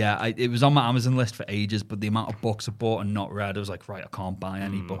 because, it was on my Amazon list for ages, but the amount of books I bought and not read, I was like, right, I can't buy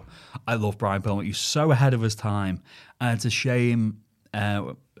any, but I love Brian Pillman. He's so ahead of his time, and it's a shame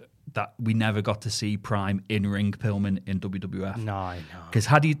that we never got to see prime in-ring Pillman in WWF. No. Because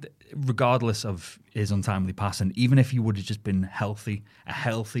had he, regardless of his untimely passing, even if he would have just been healthy, a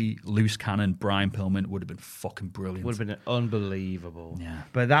healthy, loose cannon Brian Pillman would have been fucking brilliant. Would have been unbelievable. Yeah.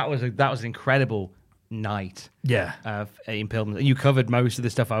 But that was an incredible night. Yeah. In Pillman. And you covered most of the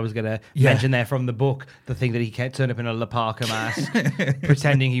stuff I was going to mention there from the book. The thing that he kept turning up in a La Parka mask,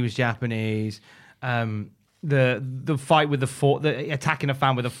 pretending he was Japanese. The fight with the fork, the attacking a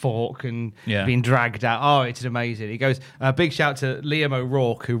fan with a fork and being dragged out. Oh, it's amazing. He goes, big shout to Liam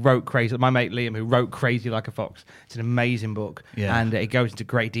O'Rourke, who wrote Crazy, my mate Liam, who wrote Crazy Like a Fox. It's an amazing book. Yeah. And it goes into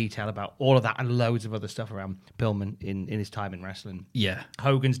great detail about all of that and loads of other stuff around Pillman in his time in wrestling. Yeah.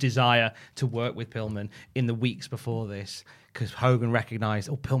 Hogan's desire to work with Pillman in the weeks before this, because Hogan recognized,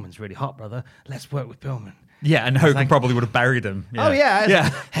 Pillman's really hot, brother. Let's work with Pillman. Yeah, and Hogan probably would have buried him. Yeah. Oh, yeah.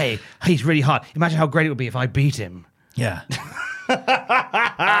 Hey, he's really hot. Imagine how great it would be if I beat him. Yeah.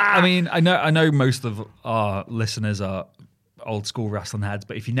 I mean, I know most of our listeners are old school wrestling heads,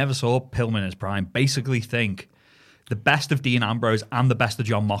 but if you never saw Pillman in his prime, basically think the best of Dean Ambrose and the best of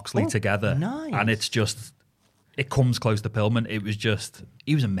John Moxley together. Nice. And it comes close to Pillman.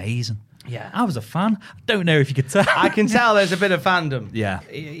 He was amazing. Yeah. I was a fan. I don't know if you could tell. I can tell there's a bit of fandom. Yeah.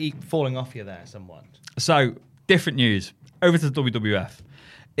 He falling off you there somewhat. So, different news. Over to the WWF.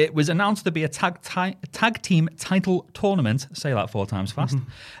 It was announced to be a tag team title tournament. Say that 4 times fast.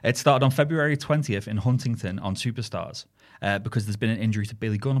 It started on February 20th in Huntington on Superstars because there's been an injury to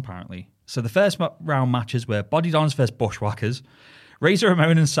Billy Gunn, apparently. So the first round matches were Body Dons versus Bushwhackers, Razor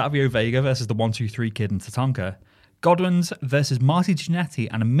Ramon and Savio Vega versus the 1-2-3 Kid and Tatanka, Godwins versus Marty Jannetty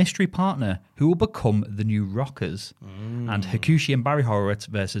and a mystery partner who will become the New Rockers, and Hakushi and Barry Horowitz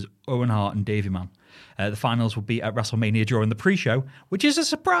versus Owen Hart and Davey Man. The finals will be at WrestleMania during the pre-show, which is a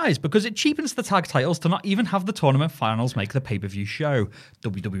surprise because it cheapens the tag titles to not even have the tournament finals make the pay-per-view show.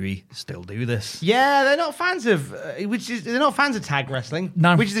 WWE still do this. Yeah, they're not fans of tag wrestling,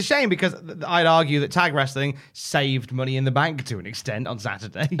 which is a shame because I'd argue that tag wrestling saved Money in the Bank to an extent on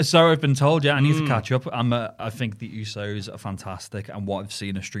Saturday. So I've been told. I need to catch up. I think the Usos are fantastic, and what I've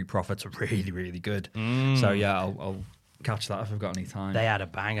seen of Street Profits are really, really good. So I'll catch that if I've got any time. They had a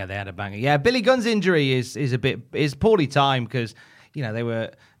banger. Yeah, Billy Gunn's injury is poorly timed because they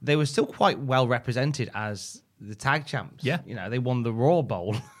were still quite well represented as the tag champs. Yeah, they won the Raw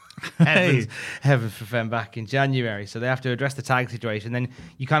Bowl. Heavens for Femme back in January. So they have to address the tag situation. Then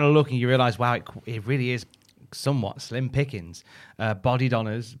you kind of look and you realise, wow, it really is somewhat slim pickings. Body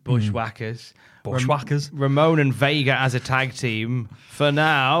Donners, Bushwhackers. Ramon and Vega as a tag team for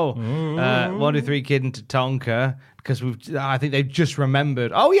now. 1, 2, 3 Kid and Tatanka, because I think they've just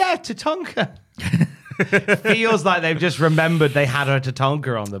remembered. Oh yeah, Tatanka. Feels like they've just remembered they had a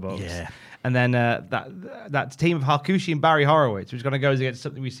Tatanka on the books. Yeah. And then that team of Hakushi and Barry Horowitz, which kind of goes against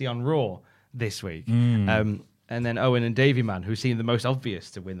something we see on Raw this week. And then Owen and Davey Man, who seem the most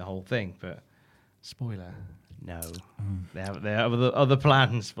obvious to win the whole thing, but spoiler. No, they have other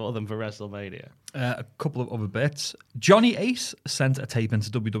plans for them for WrestleMania. A couple of other bits. Johnny Ace sent a tape into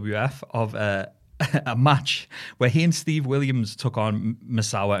WWF of a match where he and Steve Williams took on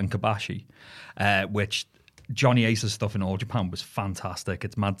Misawa and Kobashi, which Johnny Ace's stuff in All Japan was fantastic.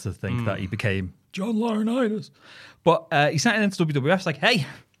 It's mad to think that he became John Laurinaitis. But he sent it into WWF. It's like, hey,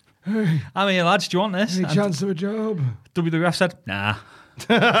 I'm here, lads. Do you want this? Any chance of a job? WWF said, nah.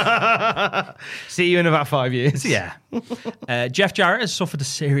 See you in about 5 years. Yeah. Jeff Jarrett has suffered a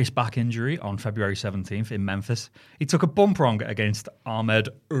serious back injury on February 17th in Memphis. He took a bump wrong against Ahmed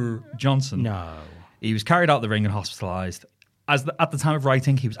Johnson. No. He was carried out the ring and hospitalized. At the time of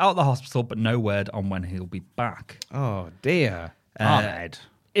writing, he was out of the hospital, but no word on when he'll be back. Oh, dear. Ahmed.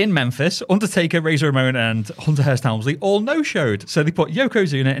 In Memphis, Undertaker, Razor Ramon, and Hunter Hearst Helmsley all no-showed. So they put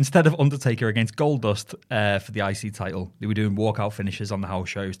Yokozuna instead of Undertaker against Goldust for the IC title. They were doing walkout finishes on the house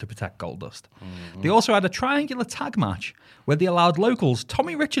shows to protect Goldust. They also had a triangular tag match where they allowed locals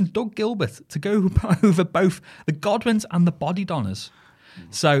Tommy Rich and Doug Gilbert to go over both the Godwins and the Body Donners.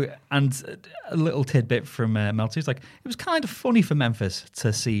 So, and a little tidbit from Meltzer, it's like, it was kind of funny for Memphis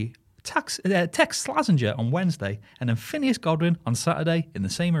to see Tex Slazenger on Wednesday and then Phineas Godwin on Saturday in the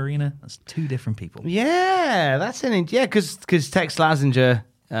same arena as two different people. Yeah, that's because Tex Slazenger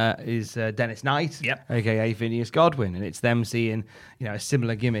is Dennis Knight, aka Phineas Godwin, and it's them seeing a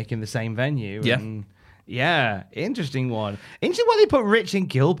similar gimmick in the same venue. Yeah. And yeah, interesting one. Interesting why they put Rich and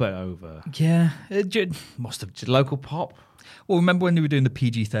Gilbert over. Yeah, it must have just local pop. Well, remember when they were doing the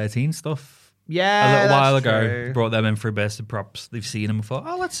PG-13 stuff? Yeah, a little while ago, true. Brought them in for a bit of props. They've seen them and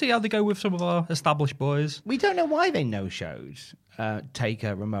thought, let's see how they go with some of our established boys. We don't know why they no-showed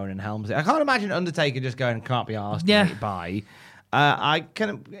Taker, Ramon, and Helmsley. I can't imagine Undertaker just going, can't be asked. Yeah. Bye.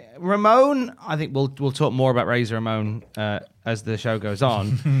 Ramon, I think we'll talk more about Razor Ramon as the show goes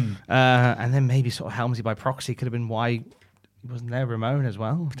on. And then maybe sort of Helmsley by proxy could have been why he wasn't there, Ramon as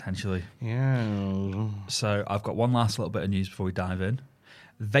well. Potentially. Yeah. So I've got one last little bit of news before we dive in.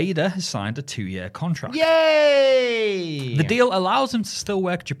 Vader has signed a 2-year contract. Yay! The deal allows him to still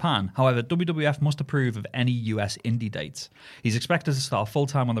work Japan. However, WWF must approve of any US indie dates. He's expected to start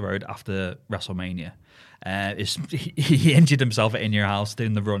full-time on the road after WrestleMania. He injured himself at In Your House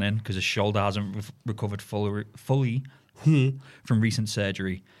doing the run-in because his shoulder hasn't recovered fully from recent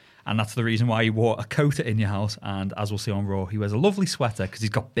surgery. And that's the reason why he wore a coat at In Your House. And as we'll see on Raw, he wears a lovely sweater because he's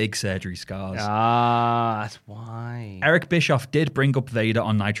got big surgery scars. Ah, that's why. Eric Bischoff did bring up Vader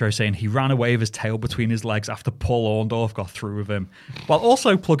on Nitro, saying he ran away with his tail between his legs after Paul Orndorff got through with him, while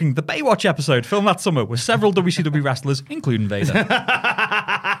also plugging the Baywatch episode filmed that summer with several WCW wrestlers, including Vader.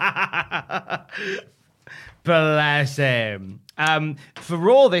 Bless him. For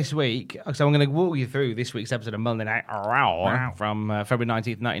Raw this week, so I'm going to walk you through this week's episode of Monday Night Raw from February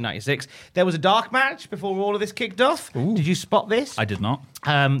 19th, 1996. There was a dark match before all of this kicked off. Ooh. Did you spot this? I did not.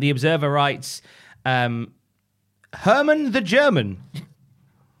 The Observer writes, Herman the German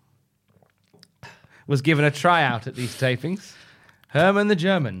was given a tryout at these tapings. Herman the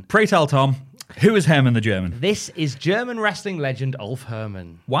German. Pray tell, Tom, who is Herman the German? This is German wrestling legend Ulf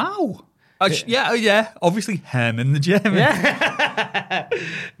Herman. Wow. Yeah, obviously Herman the German. Yeah.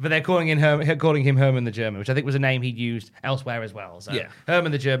 But they're calling him Herman the German, which I think was a name he'd used elsewhere as well. So,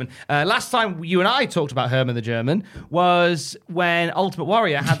 Herman the German. Last time you and I talked about Herman the German was when Ultimate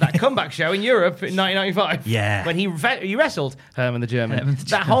Warrior had that comeback show in Europe in 1995. Yeah. When he wrestled Herman the German.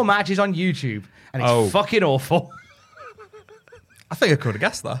 That whole match is on YouTube, and it's fucking awful. I think I could have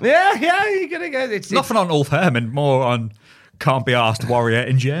guessed that. Yeah, you're going to get it. Nothing on Ulf Herman, more on Can't Be Asked Warrior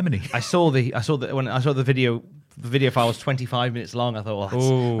in Germany. When I saw the video file was 25 minutes long. I thought,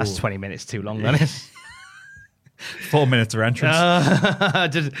 well, that's 20 minutes too long, then. 4 minutes of entrance.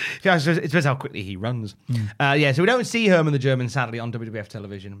 It depends how quickly he runs. So we don't see Herman the German, sadly, on WWF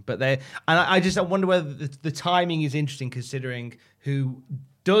television. But I wonder whether the timing is interesting, considering who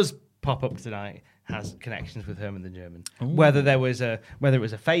does pop up tonight has connections with Herman the German. Ooh. Whether it was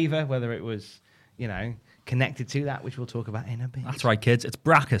a favor, whether it was, connected to that, which we'll talk about in a bit. That's right, kids. It's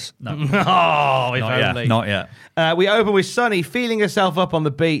Brachus. No, Oh, if not only. yet. Not yet. We open with Sunny feeling herself up on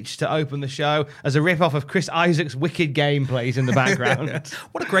the beach to open the show as a rip-off of Chris Isaac's Wicked Game plays in the background.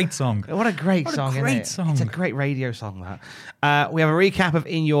 What a great song. What a great What a song, great isn't it? song. It's a great radio song, that. We have a recap of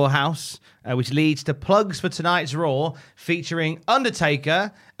In Your House, which leads to plugs for tonight's Raw, featuring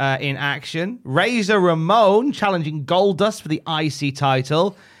Undertaker in action, Razor Ramon challenging Goldust for the IC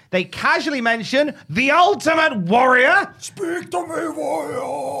title. They casually mention The Ultimate Warrior. Speak to me,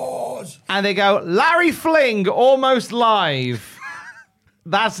 Warriors! And they go, Larry Fling, almost live.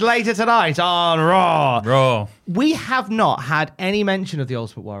 That's later tonight on Raw. Raw. We have not had any mention of The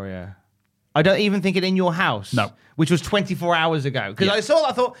Ultimate Warrior. I don't even think it In Your House. No. Which was 24 hours ago. Because I saw that,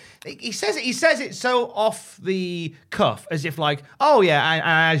 I thought, he says it so off the cuff, as if like, oh yeah, and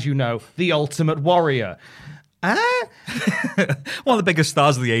as you know, The Ultimate Warrior. One of the biggest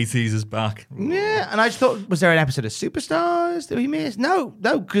stars of the 80s is back. Yeah, and I just thought, was there an episode of Superstars that we missed? No,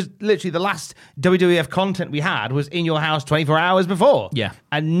 because literally the last WWF content we had was In Your House 24 hours before. Yeah.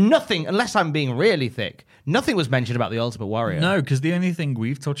 And nothing, unless I'm being really thick, nothing was mentioned about the Ultimate Warrior. No, because the only thing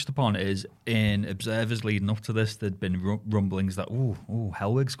we've touched upon is in Observers leading up to this, there'd been rumblings that,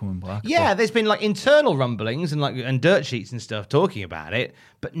 Hellwig's coming back. Yeah, But there's been like internal rumblings and dirt sheets and stuff talking about it,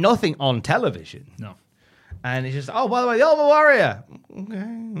 but nothing on television. no. And it's just, oh, by the way, the Ultimate Warrior.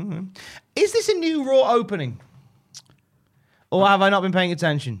 Okay. Is this a new Raw opening? Or have I not been paying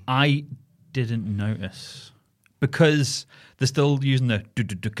attention? I didn't notice because they're still using the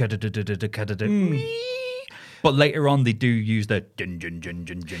but later on they do use the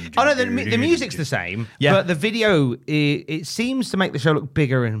Oh no, the music's the same. Yeah. But the video it seems to make the show look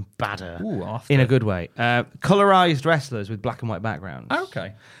bigger and badder. Ooh, off in a it. good way. Colorized wrestlers with black and white backgrounds.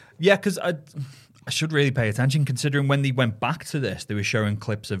 Okay. Yeah, because I should really pay attention considering when they went back to this, they were showing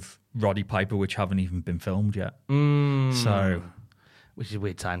clips of Roddy Piper which haven't even been filmed yet. So, Which is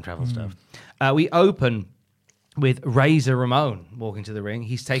weird time travel stuff. We open with Razor Ramon walking to the ring.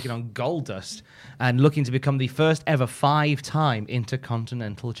 He's taking on Goldust and looking to become the first ever 5-time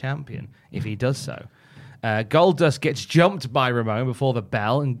Intercontinental Champion, if he does so. Goldust gets jumped by Ramon before the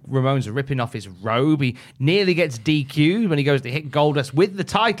bell, and Ramon's ripping off his robe. He nearly gets DQ'd when he goes to hit Goldust with the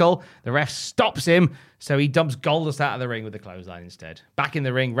title. The ref stops him, so he dumps Goldust out of the ring with the clothesline instead. Back in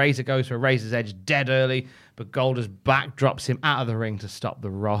the ring, Razor goes for a Razor's Edge dead early, but Goldust backdrops him out of the ring to stop the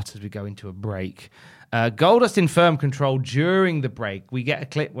rot as we go into a break. Goldust in firm control during the break. We get a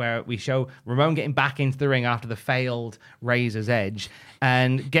clip where we show Ramon getting back into the ring after the failed Razor's Edge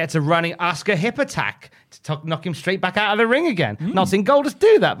and gets a running Asuka hip attack to knock him straight back out of the ring again. Not seen Goldust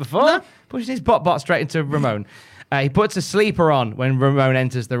do that before. No. Pushes his bot straight into Ramon. He puts a sleeper on when Ramon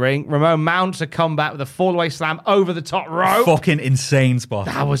enters the ring. Ramon mounts a combat with a fall-away slam over the top rope. fucking insane spot.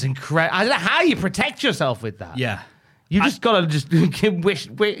 That was incredible. I don't know how you protect yourself with that. Yeah. You just got to just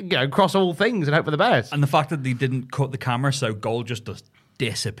cross all things and hope for the best. And the fact that they didn't cut the camera so Gold just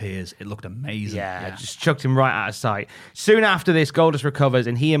disappears, it looked amazing. Yeah, just chucked him right out of sight. Soon after this, Goldust recovers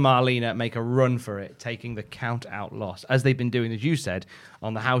and he and Marlena make a run for it, taking the count-out loss, as they've been doing, as you said,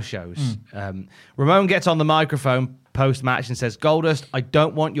 on the house shows. Ramon gets on the microphone post-match and says, Goldust, I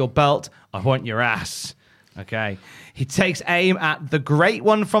don't want your belt, I want your ass. Okay. He takes aim at the great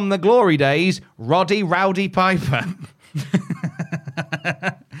one from the glory days, Roddy Rowdy Piper.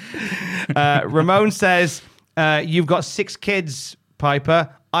 Ramon says, you've got 6 kids,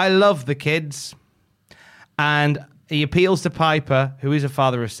 Piper. I love the kids. And he appeals to Piper, who is a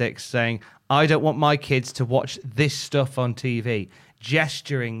father of 6, saying, I don't want my kids to watch this stuff on TV.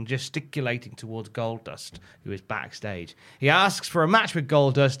 Gesticulating towards Goldust, who is backstage. He asks for a match with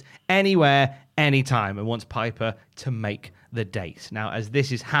Goldust anywhere, anytime, and wants Piper to make the date. Now, as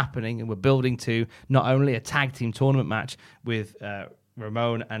this is happening, and we're building to not only a tag team tournament match with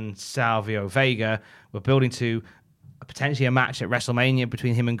Ramon and Savio Vega, we're building to potentially a match at WrestleMania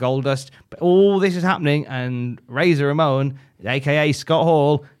between him and Goldust. But all this is happening, and Razor Ramon, a.k.a. Scott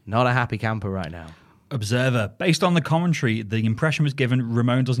Hall, not a happy camper right now. Observer. Based on the commentary, the impression was given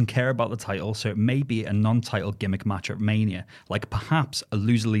Ramon doesn't care about the title, so it may be a non-title gimmick match at Mania, like perhaps a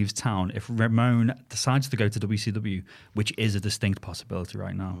loser leaves town if Ramon decides to go to WCW, which is a distinct possibility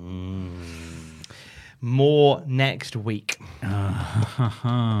right now. More next week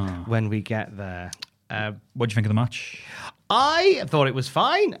when we get there. What do you think of the match? I thought it was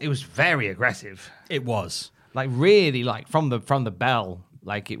fine. It was very aggressive. It was. Like really, like from the bell.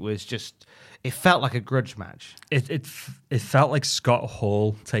 Like it was just. It felt like a grudge match. It felt like Scott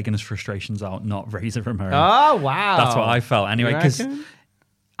Hall taking his frustrations out, not Razor Ramon. Oh, wow. That's what I felt. Anyway, because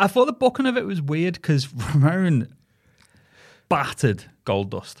I thought the booking of it was weird because Ramon battered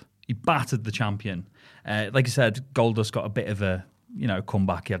Goldust. He battered the champion. Like I said, Goldust got a bit of a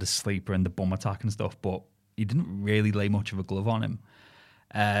comeback. He had a sleeper and the bum attack and stuff, but he didn't really lay much of a glove on him.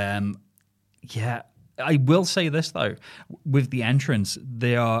 Yeah, I will say this though, with the entrance,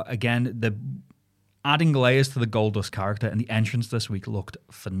 they are the adding layers to the Goldust character, and the entrance this week looked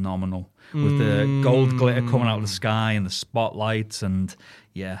phenomenal with the gold glitter coming out of the sky and the spotlights, and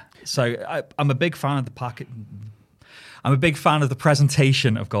so I'm a big fan of the packet. I'm a big fan of the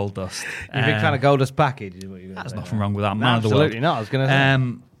presentation of Goldust. You're a big fan of Goldust package, is what you're There's say, nothing right? wrong with that. No, Man of the world. absolutely not. I was going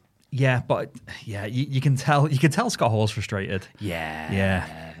to say. You can tell Scott Hall's frustrated.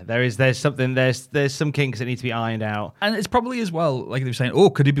 Yeah. There's some kinks that need to be ironed out. And it's probably as well, like they were saying,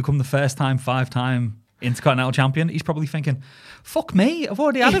 could he become the first-time, 5-time Intercontinental Champion? He's probably thinking, fuck me, I've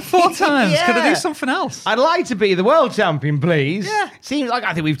already had it 4 times. Could I do something else? I'd like to be the world champion, please. Yeah. Seems like,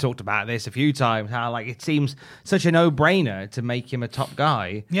 I think we've talked about this a few times, how like it seems such a no-brainer to make him a top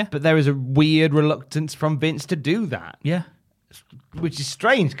guy. Yeah. But there is a weird reluctance from Vince to do that. Yeah. Which is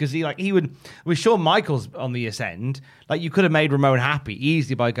strange because he would, with Shawn Michaels on the ascend, like you could have made Ramon happy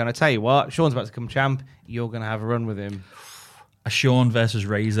easily by going, I tell you what, Shawn's about to become champ, you're going to have a run with him. A Shawn versus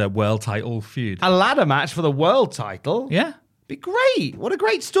Razor world title feud. A ladder match for the world title. Yeah. Be great. What a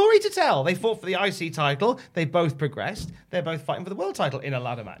great story to tell. They fought for the IC title. They both progressed. They're both fighting for the world title in a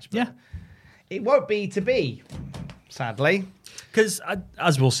ladder match. But it won't be to be, sadly. Because,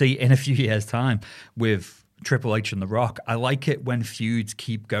 as we'll see in a few years' time with Triple H and The Rock, I like it when feuds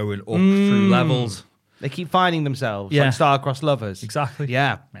keep going up through levels. They keep finding themselves, Yeah. like star-crossed lovers. Exactly.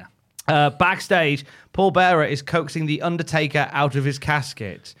 Yeah. Backstage, Paul Bearer is coaxing The Undertaker out of his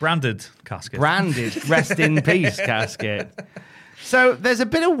casket. Branded casket. Branded rest in peace casket. So there's a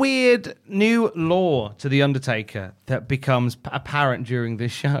bit of weird new lore to The Undertaker that becomes apparent during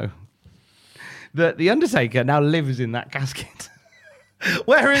this show. That The Undertaker now lives in that casket.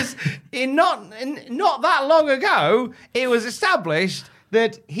 Whereas not that long ago, it was established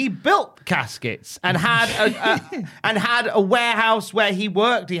that he built caskets and had a warehouse where he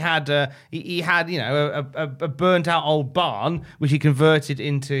worked. He had a burnt out old barn which he converted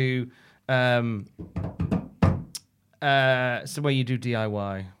into somewhere you do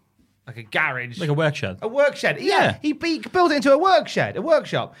DIY, like a garage, Like a work shed. a work shed. Yeah, he built it into a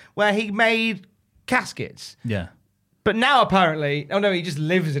workshop where he made caskets. Yeah. But now apparently, he just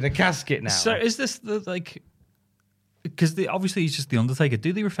lives in a casket now. So is this because obviously he's just the Undertaker.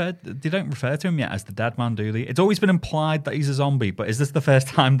 They don't refer to him yet as the dead man, do they? It's always been implied that he's a zombie, but is this the first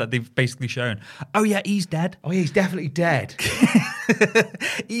time that they've basically shown, oh yeah, he's dead? Oh yeah, he's definitely dead.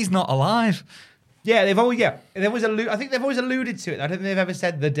 He's not alive. Yeah, I think they've always alluded to it. I don't think they've ever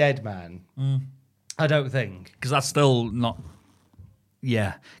said the dead man. I don't think. Because that's still not...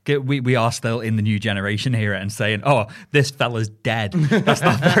 Yeah, we are still in the new generation here and saying, oh, this fella's dead. That's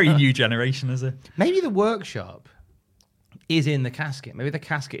not very new generation, is it? Maybe the workshop is in the casket. Maybe the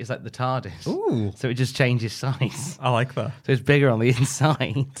casket is like the TARDIS. Ooh. So it just changes size. I like that. So it's bigger on the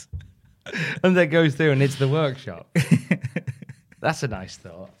inside. And then goes through and it's the workshop. That's a nice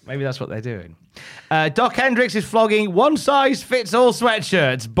thought. Maybe that's what they're doing. Doc Hendricks is flogging one-size-fits-all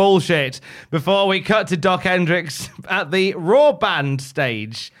sweatshirts. Bullshit. Before we cut to Doc Hendricks at the Raw Band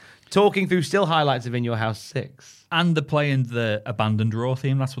stage, talking through still highlights of In Your House 6. And they're playing the Abandoned Raw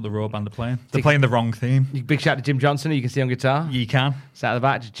theme. That's what the Raw Band are playing. They're playing the wrong theme. Big shout to Jim Johnson, who you can see on guitar. You can. Sat at the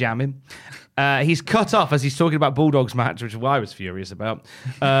back, just jamming. He's cut off as he's talking about Bulldog's match, which is what I was furious about.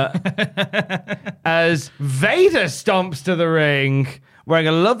 As Vader stomps to the ring, wearing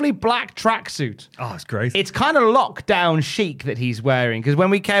a lovely black tracksuit. Oh, it's great. It's kind of lockdown chic that he's wearing, because when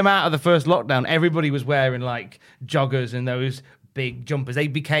we came out of the first lockdown, everybody was wearing like joggers and those big jumpers. They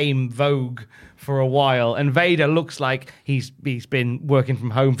became vogue for a while, and Vader looks like he's been working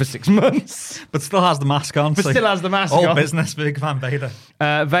from home for 6 months. But still has the mask on. But still has the mask all on. business, big fan Vader.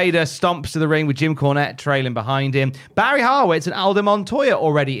 Vader stomps to the ring with Jim Cornette trailing behind him. Barry Horowitz and Aldo Montoya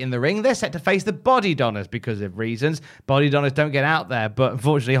already in the ring. They're set to face the Body Donners because of reasons. Body Donners don't get out there, but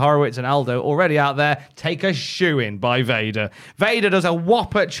unfortunately Horowitz and Aldo already out there take a shoe-in by Vader. Vader does a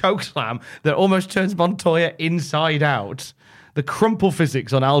whopper chokeslam that almost turns Montoya inside out. The crumple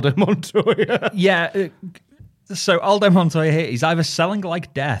physics on Aldo Montoya. Yeah. So Aldo Montoya here, he's either selling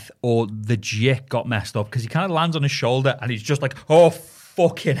like death or the jig got messed up because he kind of lands on his shoulder and he's just like, oh,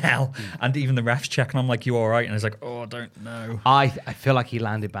 fucking hell. And even the ref's checking him like, you all right? And he's like, oh, I don't know. I feel like he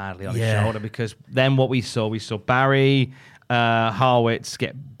landed badly on his shoulder, because then what we saw Barry Horowitz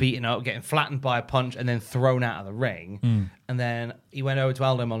get beaten up, getting flattened by a punch and then thrown out of the ring. And then he went over to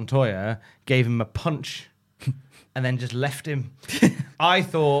Aldo Montoya, gave him a punch, and then just left him. I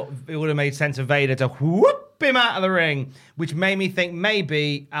thought it would have made sense of Vader to whoop him out of the ring, which made me think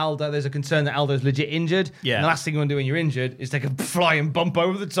maybe Aldo, there's a concern that Aldo's legit injured. Yeah. And the last thing you want to do when you're injured is take a flying bump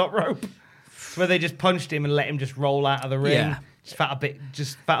over the top rope. Where they just punched him and let him just roll out of the ring. Yeah. Just felt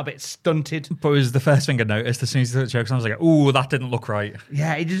a bit stunted. But it was the first thing I noticed as soon as he took the choke. I was like, "Ooh, that didn't look right."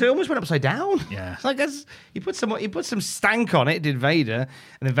 Yeah, he almost went upside down. Yeah. It's like he put some stank on it, did Vader,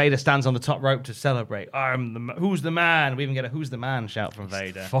 and then Vader stands on the top rope to celebrate. Who's the man? We even get a "Who's the man" shout from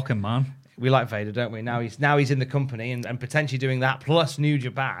Vader. Fucking man. We like Vader, don't we? Now he's in the company and potentially doing that plus New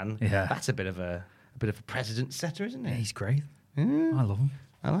Japan. Yeah. That's a bit of a precedent setter, isn't it? He's great. I love him.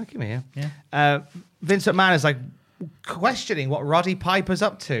 I like him here. Yeah. Vince McMahon is like questioning what Roddy Piper's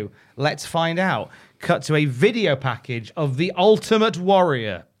up to. Let's find out. Cut to a video package of the Ultimate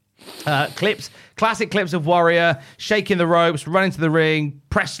Warrior. Classic clips of Warrior shaking the ropes, running to the ring,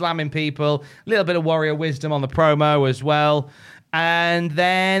 press slamming people. A little bit of Warrior wisdom on the promo as well. And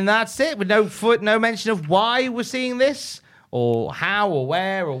then that's it. With no mention of why we're seeing this, or how, or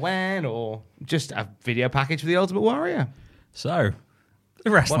where, or when, or just a video package for the Ultimate Warrior. So, the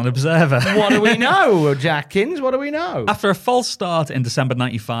Wrestling Observer. What do we know, Jackins? What do we know? After a false start in December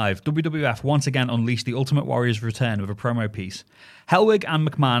 95, WWF once again unleashed the Ultimate Warrior's return with a promo piece. Hellwig and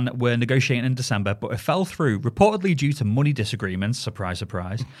McMahon were negotiating in December, but it fell through, reportedly due to money disagreements, surprise,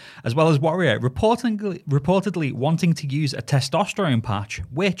 surprise, as well as Warrior reportedly wanting to use a testosterone patch,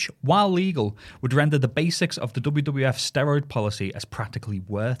 which, while legal, would render the basics of the WWF steroid policy as practically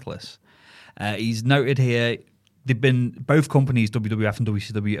worthless. He's noted here, both companies, WWF and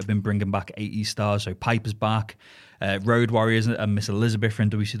WCW, have been bringing back 80 stars. So Piper's back, Road Warriors and Miss Elizabeth from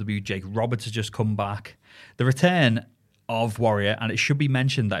WCW. Jake Roberts has just come back. The return of Warrior, and it should be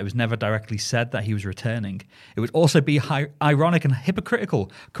mentioned that it was never directly said that he was returning. It would also be ironic and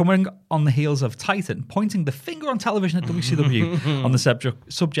hypocritical, coming on the heels of Titan pointing the finger on television at WCW on the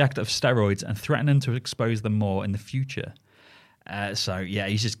subject of steroids and threatening to expose them more in the future. So yeah,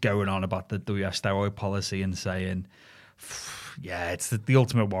 he's just going on about the WWF steroid policy and saying, yeah, it's the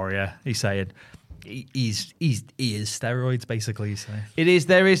Ultimate Warrior. He's saying he is steroids, basically. He's saying.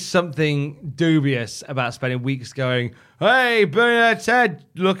 There is something dubious about spending weeks going, hey, Billionaire Ted,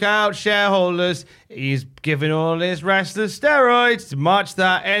 look out, shareholders. He's giving all his wrestlers steroids to match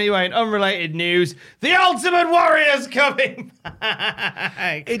that. Anyway, in unrelated news, the Ultimate Warrior's coming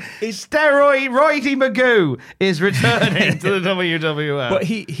back. Steroid Righty Magoo is returning to the WWF. But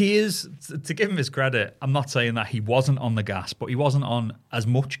he is, to give him his credit, I'm not saying that he wasn't on the gas, but he wasn't on as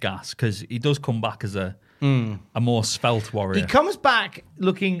much gas, because he does come back as a more svelte warrior. He comes back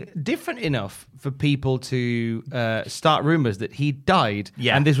looking different enough for people to start rumours that he died,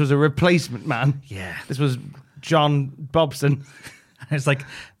 and this was a replacement man. Yeah, this was John Bobson. It's like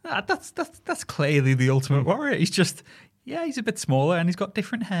that's clearly the Ultimate Warrior. He's just he's a bit smaller and he's got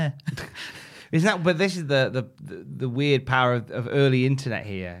different hair. Isn't that? But this is the weird power of early internet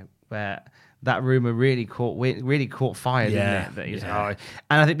here, where that rumor really caught fire, didn't it? And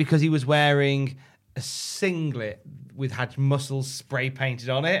I think because he was wearing a singlet had muscles spray painted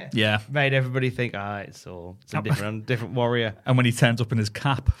on it, made everybody think, it's a different warrior. And when he turns up in his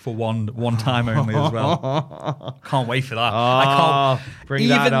cap for one time only as well. Can't wait for that. I can't bring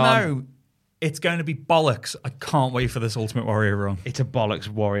that on. Even though it's going to be bollocks, I can't wait for this Ultimate Warrior run. It's a bollocks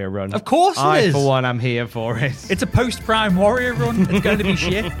warrior run. Of course it is. For one, I'm here for it. It's a post-prime warrior run. It's going to be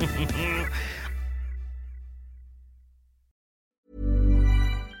shit.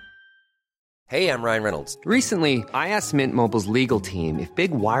 Hey, I'm Ryan Reynolds. Recently, I asked Mint Mobile's legal team if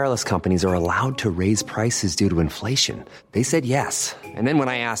big wireless companies are allowed to raise prices due to inflation. They said yes. And then when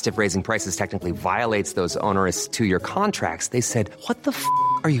I asked if raising prices technically violates those onerous 2-year contracts, they said, what the f***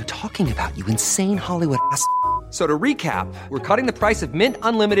 are you talking about, you insane Hollywood ass f- So to recap, we're cutting the price of Mint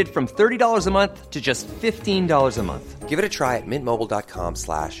Unlimited from $30 a month to just $15 a month. Give it a try at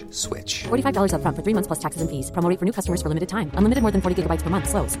mintmobile.com/switch. $45 up front for 3 months plus taxes and fees. Promo rate for new customers for limited time. Unlimited more than 40 gigabytes per month.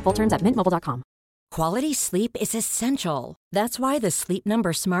 Slows full terms at mintmobile.com. Quality sleep is essential. That's why the Sleep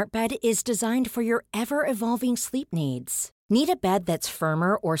Number Smart Bed is designed for your ever-evolving sleep needs. Need a bed that's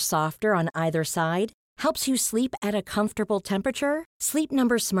firmer or softer on either side? Helps you sleep at a comfortable temperature? Sleep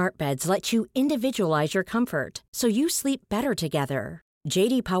Number Smart Beds let you individualize your comfort, so you sleep better together.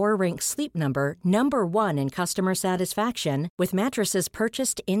 J.D. Power ranks Sleep Number number 1 in customer satisfaction with mattresses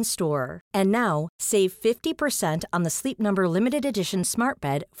purchased in-store. And now, save 50% on the Sleep Number Limited Edition Smart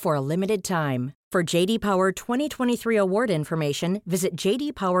Bed for a limited time. For J.D. Power 2023 award information, visit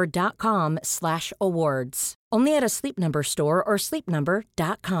jdpower.com/awards. Only at a Sleep Number store or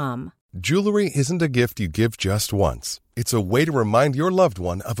sleepnumber.com. Jewelry isn't a gift you give just once. It's a way to remind your loved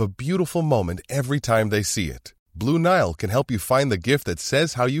one of a beautiful moment every time they see it. Blue Nile can help you find the gift that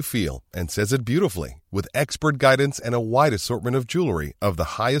says how you feel and says it beautifully, with expert guidance and a wide assortment of jewelry of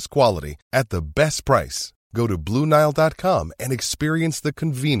the highest quality at the best price. Go to BlueNile.com and experience the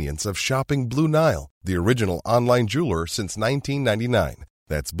convenience of shopping Blue Nile, the original online jeweler since 1999.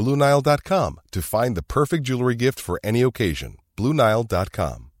 That's BlueNile.com to find the perfect jewelry gift for any occasion.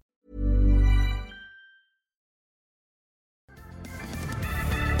 BlueNile.com.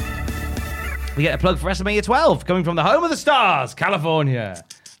 We get a plug for WrestleMania 12, coming from the home of the stars, California.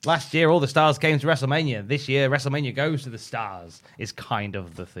 Last year, all the stars came to WrestleMania. This year, WrestleMania goes to the stars, is kind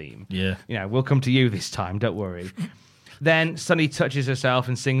of the theme. Yeah. You know, we'll come to you this time, don't worry. Then Sunny touches herself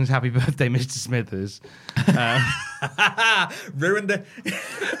and sings Happy Birthday, Mr. Smithers. Ruined it.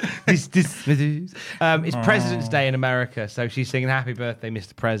 Mr. Smithers. It's President's Day in America, so she's singing Happy Birthday,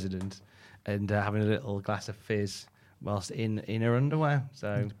 Mr. President, and having a little glass of fizz whilst in her underwear.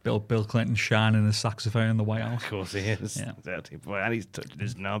 So Bill Clinton shining his saxophone in the White House. Of course he is. Yeah. Dirty boy. And he's touching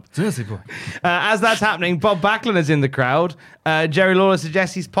his knob. Dirty boy. As that's happening, Bob Backlund is in the crowd. Jerry Lawler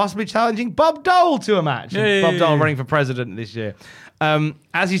suggests he's possibly challenging Bob Dole to a match. Yay. Bob Dole running for president this year.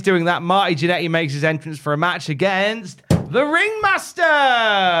 As he's doing that, Marty Jannetty makes his entrance for a match against the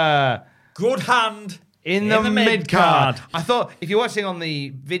Ringmaster. Good hand In the mid-card. mid-card. I thought, if you're watching on the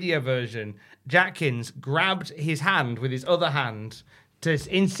video version, Jackins grabbed his hand with his other hand to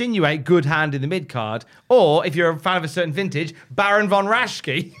insinuate good hand in the mid-card, or, if you're a fan of a certain vintage, Baron von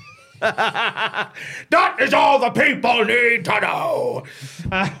Raschke. That is all the people need to know.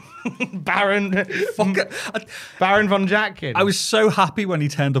 Baron von Jackins. I was so happy when he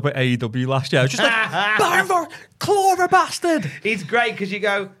turned up at AEW last year. I was just like, Baron von Clover bastard. It's great because you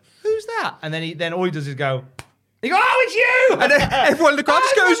go, who's that? And then all he does is go, you go, oh, it's you! And then everyone in the crowd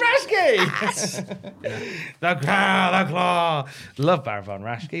just goes, Raschke! The claw. Love Baron von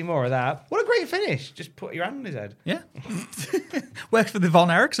Raschke, more of that. What a great finish. Just put your hand on his head. Yeah. Works for the Von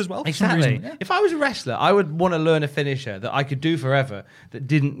Erichs as well. For some Exactly. reason. Yeah. If I was a wrestler, I would want to learn a finisher that I could do forever that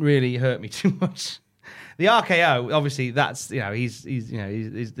didn't really hurt me too much. The RKO, obviously, that's, he's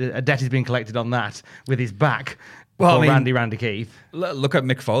a debt has been collected on that with his back. Well, Well, I mean, Randy Keith. Look at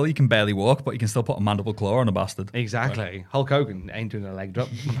Mick Foley. He can barely walk, but he can still put a mandible claw on a bastard. Exactly. Hulk Hogan ain't doing a leg drop.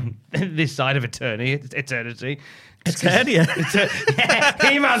 This side of eternity. Eternity.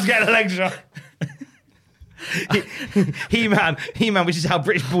 He-Man's getting a leg drop. He-Man, which is how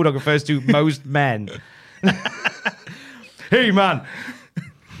British Bulldog refers to most men. He-Man.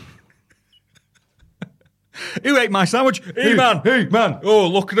 Who ate my sandwich? He-Man. He-Man. Oh,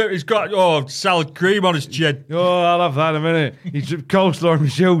 look at it. He's got salad cream on his chin. Oh, I'll have that in a minute. He dripped coleslaw in my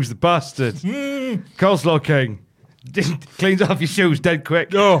shoes, the bastard. Coleslaw king. Cleans off your shoes dead quick.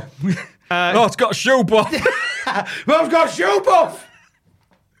 Oh, it's got a shoe buff. I've got a shoe buff.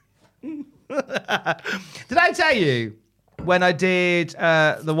 Did I tell you when I did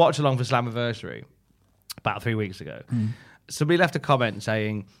the watch along for Slammiversary about 3 weeks ago? Somebody left a comment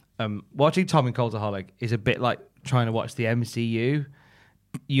saying, watching Tom and Cultaholic is a bit like trying to watch the MCU.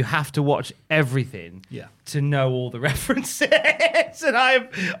 You have to watch everything to know all the references. And I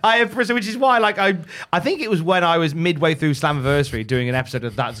have, which is why, like, I think it was when I was midway through Slammiversary doing an episode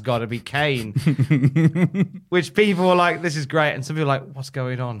of That's Gotta Be Kane, which people were like, "This is great," and some people were like, "What's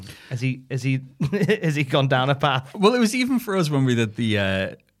going on? Has he has he gone down a path?" Well, it was even for us when we did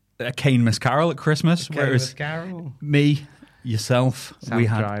the Kane Miss Carol at Christmas, where it was me, yourself, we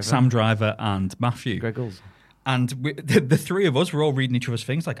had Sam Driver and Matthew Greggles. And the three of us were all reading each other's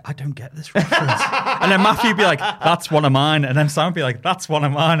things like, I don't get this reference. And then Matthew would be like, that's one of mine. And then Sam would be like, that's one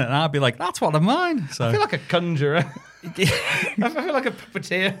of mine. And I'd be like, that's one of mine. So I feel like a conjurer. I feel like a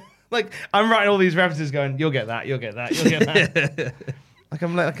puppeteer. Like, I'm writing all these references going, you'll get that, you'll get that, you'll get that. like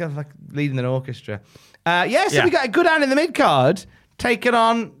I'm leading an orchestra. So we got a good hand in the mid-card, taking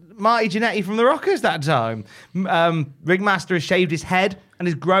on Marty Jannetty from the Rockers that time. Ringmaster has shaved his head and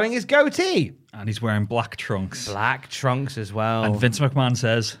is growing his goatee. And he's wearing black trunks. Black trunks as well. And Vince McMahon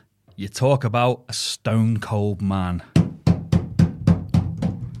says, you talk about a stone cold man.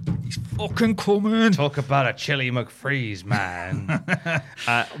 He's fucking coming. Talk about a chili McFreeze, man.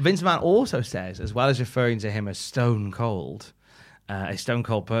 Vince McMahon also says, as well as referring to him as stone cold, a stone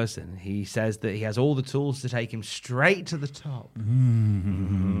cold person, he says that he has all the tools to take him straight to the top.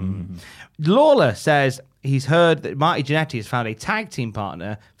 Lawler says he's heard that Marty Jannetty has found a tag team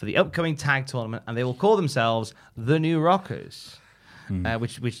partner for the upcoming tag tournament, and they will call themselves the New Rockers.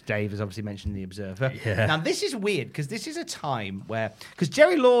 Which Dave has obviously mentioned in The Observer. Yeah. Now, this is weird, because this is a time where... Because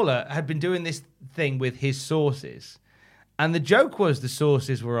Jerry Lawler had been doing this thing with his sources, And the joke was the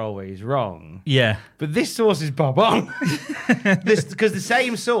sources were always wrong. Yeah. But this source is bob on. Because the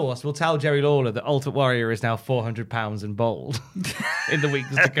same source will tell Jerry Lawler that Ultimate Warrior is now 400 pounds and bald in the weeks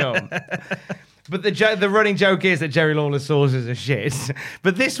to come. But the running joke is that Jerry Lawler's sources are shit.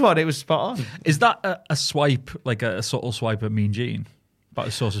 But this one, it was spot on. Is that a swipe, like a subtle swipe at Mean Gene? About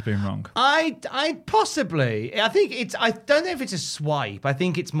the sources being wrong? I possibly. I think it's. I don't know if it's a swipe. I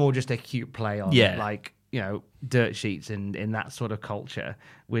think it's more just a cute play on, like, you know, dirt sheets in that sort of culture,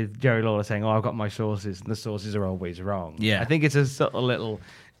 with Jerry Lawler saying, "Oh, I've got my sources, and the sources are always wrong." Yeah, I think it's a subtle little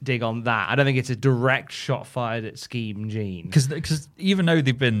dig on that. I don't think it's a direct shot fired at Scheme Gene. Because even though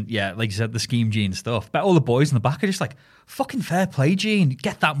they've been, like you said, the Scheme Gene stuff, but all the boys in the back are just like, fucking fair play, Gene.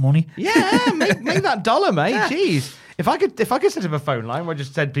 Get that money. Yeah, make that dollar, mate. Yeah. Jeez. If I could set up a phone line where I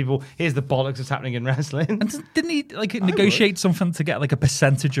just said people, here's the bollocks that's happening in wrestling. And didn't he negotiate something to get like a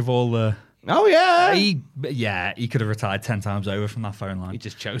percentage of all the... Oh, yeah. He could have retired 10 times over from that phone line. He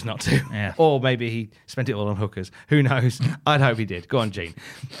just chose not to. Yeah. Or maybe he spent it all on hookers. Who knows? I'd hope he did. Go on, Gene.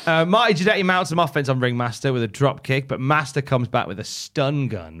 Marty Jannetty mounts some offense on Ringmaster with a drop kick, but Master comes back with a stun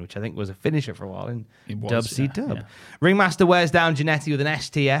gun, which I think was a finisher for a while in Dub C Dub. Yeah. Ringmaster wears down Jannetty with an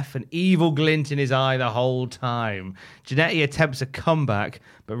STF, an evil glint in his eye the whole time. Jannetty attempts a comeback,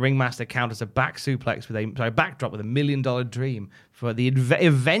 but Ringmaster counters a back suplex with a backdrop with $1 million dream for the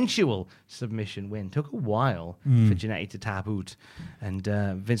eventual submission win. Took a while for Jannetty to tap out. And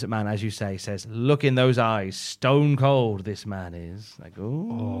Vince McMahon, as you say, says, look in those eyes. Stone cold this man is. Like,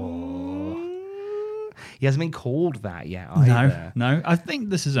 oh. He hasn't been called that yet either. No. I think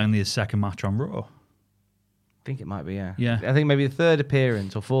this is only his second match on Raw. I think it might be, yeah. Yeah. I think maybe the third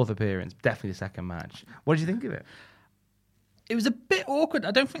appearance or fourth appearance. Definitely the second match. What did you think of it? It was a bit awkward.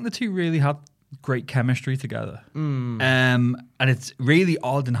 I don't think the two really had great chemistry together. And it's really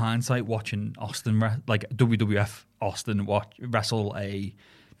odd in hindsight watching Austin, like WWF Austin, wrestle a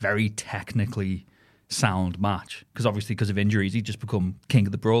very technically sound match. Because obviously, because of injuries, he'd just become king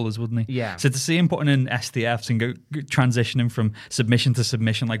of the brawlers, wouldn't he? Yeah. So to see him putting in STFs and go transitioning from submission to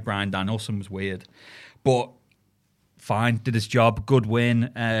submission like Bryan Danielson was weird. But fine, did his job, good win.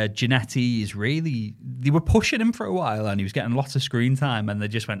 Jannetty is really... They were pushing him for a while and he was getting lots of screen time and they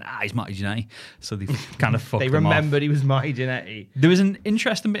just went, he's Marty Jannetty. So they kind of fucked They him remembered off. he was Marty Jannetty. There was an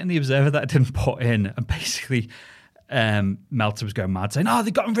interesting bit in The Observer that I didn't put in and basically... Meltzer was going mad saying,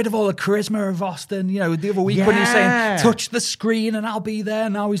 they've gotten rid of all the charisma of Austin. You know, the other week when he was saying, touch the screen and I'll be there.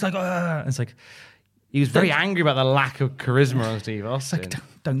 Now he's like, it's like... He was very angry about the lack of charisma on Steve Austin. It's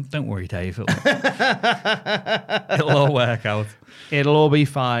like, don't worry, Dave. It'll all work out. It'll all be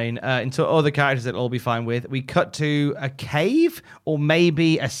fine. Into other characters, it'll all be fine with. We cut to a cave or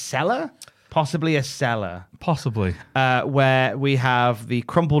maybe a cellar. Possibly a cellar. Possibly. Where we have the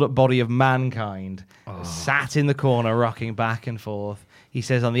crumpled up body of Mankind sat in the corner, rocking back and forth. He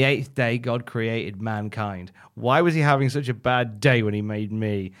says, on the 8th day, God created mankind. Why was he having such a bad day when he made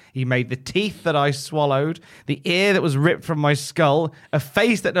me? He made the teeth that I swallowed, the ear that was ripped from my skull, a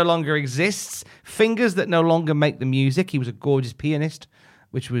face that no longer exists, fingers that no longer make the music. He was a gorgeous pianist,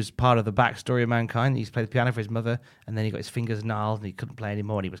 which was part of the backstory of Mankind. He used to play the piano for his mother, and then he got his fingers gnarled, and he couldn't play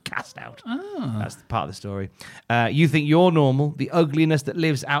anymore, and he was cast out. That's part of the story. You think you're normal. The ugliness that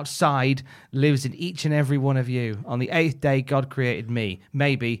lives outside lives in each and every one of you. On the 8th day, God created me.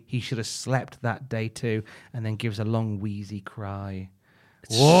 Maybe he should have slept that day too, and then gives a long, wheezy cry.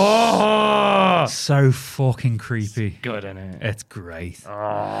 Whoa! So fucking creepy. It's good, isn't it? It's great.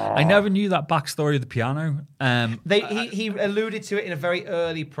 I never knew that backstory of the piano. He alluded to it in a very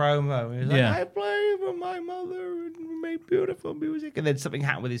early promo. He was like, I play for my mother and we make beautiful music. And then something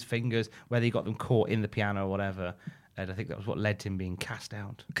happened with his fingers, whether he got them caught in the piano or whatever. And I think that was what led to him being cast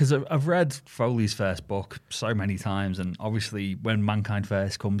out. Because I've read Foley's first book so many times, and obviously when Mankind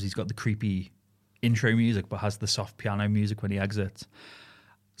first comes, he's got the creepy intro music, but has the soft piano music when he exits.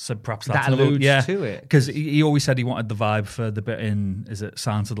 So perhaps that's that alludes to it. Because he always said he wanted the vibe for the bit in, is it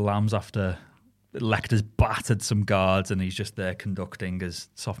Silence of the Lambs, after Lecter's battered some guards and he's just there conducting as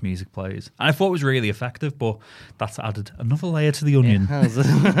soft music plays. And I thought it was really effective, but that's added another layer to the onion.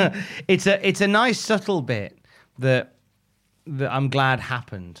 It's a nice subtle bit that I'm glad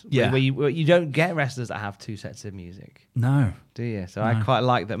happened. Yeah. Where you don't get wrestlers that have two sets of music. No. Do you? So I quite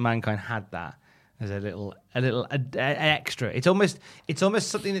like that Mankind had that as a little extra. It's almost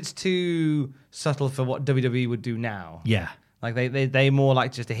something that's too subtle for what WWE would do now. Yeah. Like they more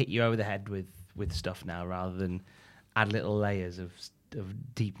like just to hit you over the head with stuff now, rather than add little layers of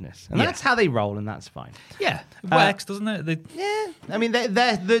deepness. And that's how they roll, and that's fine. Yeah, it works, doesn't it? Yeah, I mean, the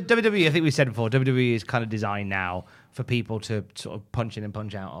WWE, I think we said before, WWE is kind of designed now for people to sort of punch in and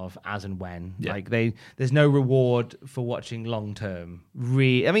punch out of as and when. Like there's no reward for watching long term.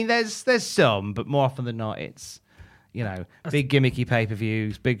 I mean, there's some, but more often than not, it's big gimmicky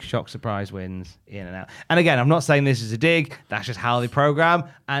pay-per-views, big shock surprise wins, in and out. And again, I'm not saying this is a dig. That's just how they program,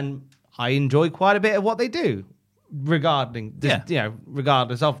 and I enjoy quite a bit of what they do,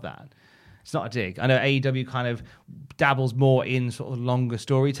 regardless of that. It's not a dig. I know AEW kind of dabbles more in sort of longer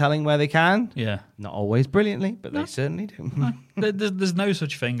storytelling where they can. Yeah. Not always brilliantly, but they certainly do. No. There's no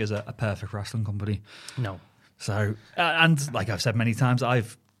such thing as a perfect wrestling company. No. So, and like I've said many times,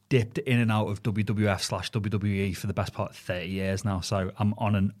 I've dipped in and out of WWF/WWE for the best part of 30 years now. So I'm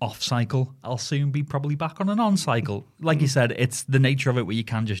on an off cycle. I'll soon be probably back on an on cycle. Like you said, it's the nature of it where you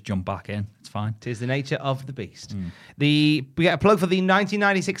can just jump back in. It's fine. It is the nature of the beast. We get a plug for the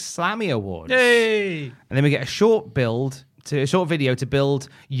 1996 Slammy Awards. Yay! And then we get a short video to build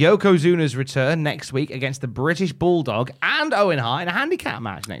Yokozuna's return next week against the British Bulldog and Owen Hart in a handicap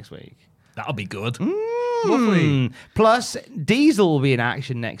match next week. That'll be good. Lovely. Plus, Diesel will be in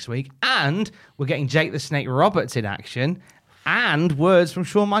action next week, and we're getting Jake the Snake Roberts in action, and words from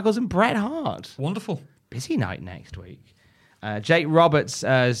Shawn Michaels and Bret Hart. Wonderful. Busy night next week. Jake Roberts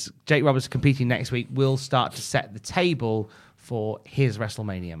competing next week will start to set the table for his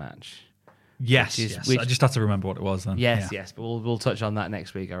WrestleMania match. Yes. I just have to remember what it was then. Yes, but we'll touch on that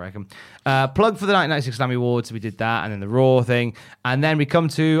next week, I reckon. Plug for the 1996 Slammy Awards, we did that, and then the Raw thing. And then we come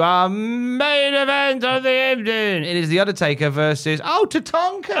to our main event of the evening. It is The Undertaker versus,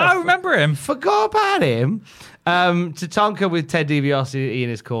 Tatanka. I remember him. Forgot about him. Tatanka with Ted DiBiase in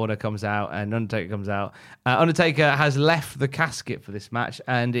his corner comes out, and Undertaker comes out. Undertaker has left the casket for this match,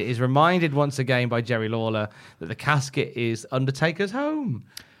 and it is reminded once again by Jerry Lawler that the casket is Undertaker's home.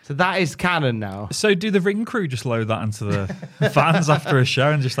 So that is canon now. So do the ring crew just load that into the fans after a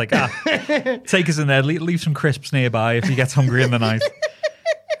show and just like, take us in there, leave some crisps nearby if you get hungry in the night.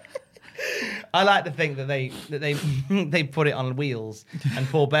 I like to think that they put it on wheels and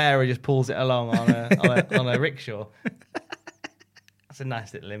Paul Bearer just pulls it along on a rickshaw. That's a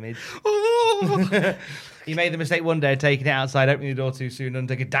nice little image. He made the mistake one day of taking it outside, opening the door too soon,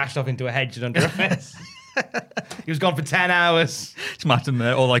 Undertaker dashed off into a hedge and under a fence. He was gone for 10 hours. Just imagine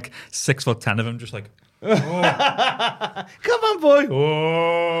there, or like 6'10" of him, just like, come on, boy.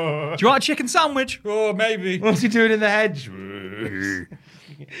 Oh. Do you want a chicken sandwich? Oh, maybe. What's he doing in the hedge?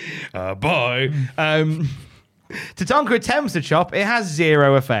 Boy. Tatanka attempts to chop. It has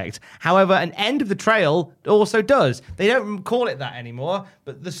zero effect. However, an end of the trail also does. They don't call it that anymore,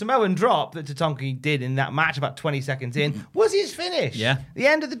 but the Samoan drop that Tatanka did in that match about 20 seconds in was his finish. Yeah. The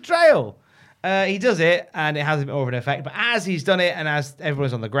end of the trail. He does it, and it has a bit more of an effect. But as he's done it, and as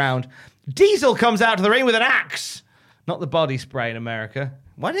everyone's on the ground, Diesel comes out to the ring with an axe. Not the body spray in America.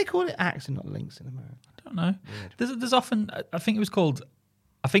 Why do they call it axe and not links in America? I don't know. There's often, I think it's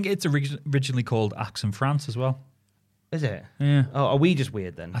originally called Axe in France as well. Is it? Yeah. Oh, are we just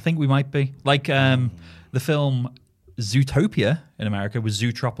weird then? I think we might be. Like the film Zootopia in America was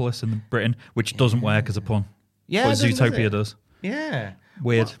Zootropolis in Britain, which doesn't work as a pun. Yeah, but Zootopia does. Yeah.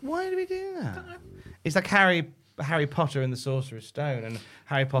 Weird. Why do we do that? It's like Harry Potter and the Sorcerer's Stone and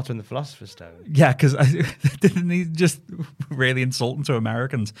Harry Potter and the Philosopher's Stone. Yeah, because didn't he just really insulting to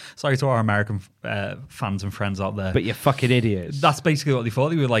Americans? Sorry to our American fans and friends out there. But you're fucking idiots. That's basically what they thought.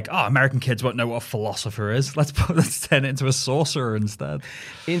 They were like, American kids won't know what a philosopher is. Let's turn it into a sorcerer instead.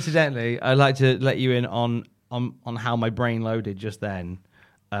 Incidentally, I'd like to let you in on how my brain loaded just then,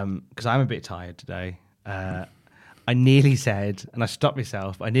 because I'm a bit tired today. I nearly said, and I stopped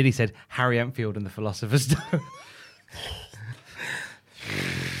myself, Harry Enfield and the Philosopher's Stone.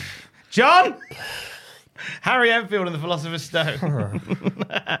 John! Harry Enfield and the Philosopher's Stone.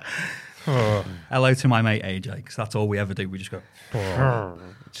 Hello to my mate AJ, because that's all we ever do. We just go.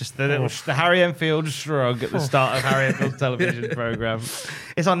 Just the Harry Enfield shrug at the start of Harry Enfield's television program.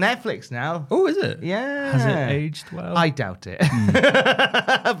 It's on Netflix now. Oh, is it? Yeah. Has it aged well? I doubt it.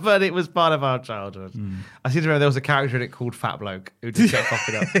 But it was part of our childhood. I seem to remember there was a character in it called Fat Bloke who just kept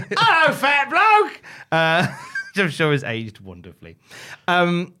popping up. Hello, Fat Bloke! Which I'm sure has aged wonderfully.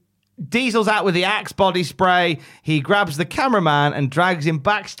 Diesel's out with the Axe body spray. He grabs the cameraman and drags him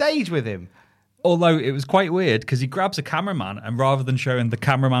backstage with him. Although it was quite weird because he grabs a cameraman and rather than showing the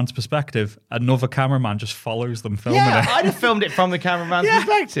cameraman's perspective, another cameraman just follows them filming it. I'd have filmed it from the cameraman's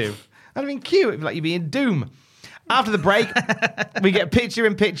perspective. That'd have been cute, like you'd be in Doom. After the break, we get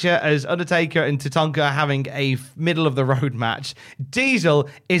picture-in-picture as Undertaker and Tatanka are having a middle-of-the-road match. Diesel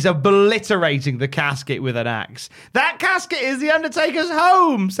is obliterating the casket with an axe. That casket is the Undertaker's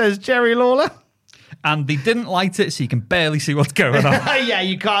home, says Jerry Lawler. And they didn't light it, so you can barely see what's going on. Yeah,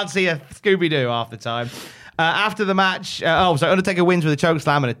 you can't see a Scooby-Doo half the time. After the match, so Undertaker wins with a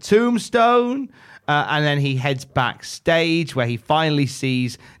chokeslam and a tombstone. And then he heads backstage where he finally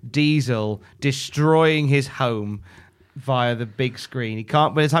sees Diesel destroying his home via the big screen. He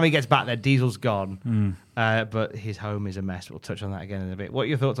can't. By the time he gets back there, Diesel's gone. But his home is a mess. We'll touch on that again in a bit. What are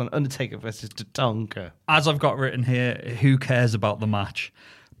your thoughts on Undertaker versus Tatanka? As I've got written here, who cares about the match?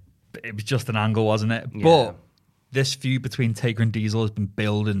 It was just an angle, wasn't it? Yeah. But this feud between Taker and Diesel has been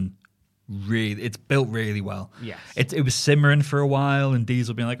building. It's built really well. Yes. It was simmering for a while, and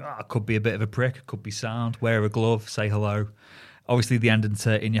Diesel being like, it could be a bit of a prick, it could be sound, wear a glove, say hello. Obviously, the ending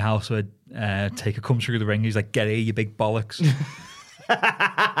to In Your House where Taker comes through the ring, he's like, get here, you big bollocks.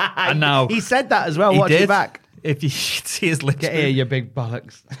 And now he said that as well. Watch it back. If you see his lips. Get here, you big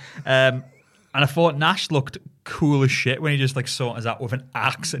bollocks. And I thought Nash looked cool as shit when he just like saunters out with an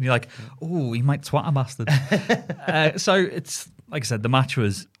axe, and you're like, oh, he might twat a bastard. So it's, like I said, the match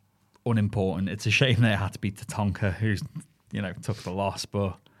was unimportant. It's a shame that it had to be Tatanka who, took the loss,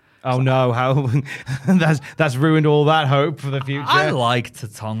 but oh no, how that's ruined all that hope for the future. I like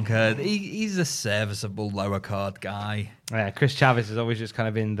Tatanka. He's a serviceable lower card guy. Yeah, Chris Chavis has always just kind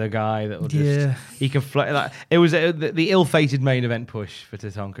of been the guy that will just he can like it was the ill-fated main event push for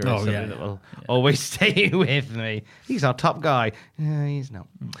Tatanka. That will always stay with me. He's our top guy. Yeah, he's not.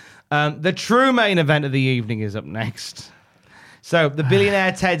 The true main event of the evening is up next. So the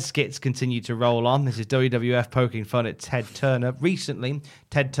Billionaire Ted skits continue to roll on. This is WWF poking fun at Ted Turner. Recently,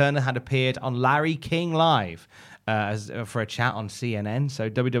 Ted Turner had appeared on Larry King Live for a chat on CNN. So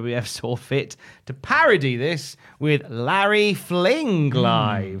WWF saw fit to parody this with Larry Fling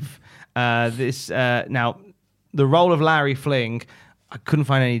Live. Now, the role of Larry Fling, I couldn't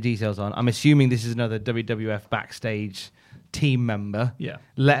find any details on. I'm assuming this is another WWF backstage team member. Yeah.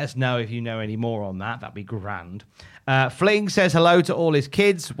 Let us know if you know any more on that. That'd be grand. Fling says hello to all his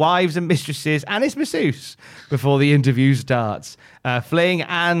kids, wives and mistresses, and his masseuse before the interview starts. Fling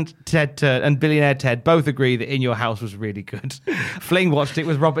and Billionaire Ted both agree that In Your House was really good. Fling watched it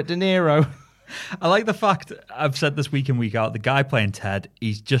with Robert De Niro. I like the fact, I've said this week in, week out, the guy playing Ted,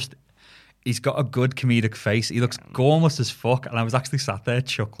 he's got a good comedic face. He looks gormless as fuck, and I was actually sat there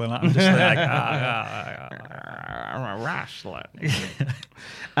chuckling at him, just like, I'm a wrestler.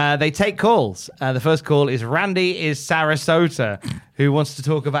 They take calls. The first call is Randy is Sarasota, who wants to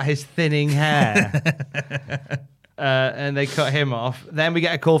talk about his thinning hair. And they cut him off. Then we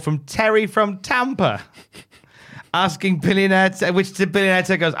get a call from Terry from Tampa, asking Billionaire, which to Billionaire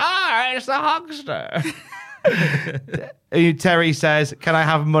Ted goes, it's the Huckster. Terry says, can I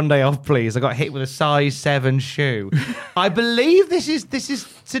have Monday off, please? I got hit with a size 7 shoe. I believe this is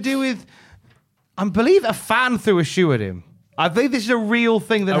to do with, I believe a fan threw a shoe at him. I believe this is a real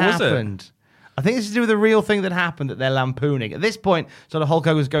thing that happened. I think this is to do with a real thing that happened that they're lampooning. At this point, sort of Hulk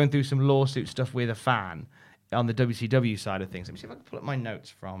Hogan's going through some lawsuit stuff with a fan on the WCW side of things. Let me see if I can pull up my notes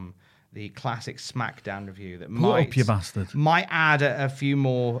from the classic SmackDown review that pull up, you bastard. Might add a few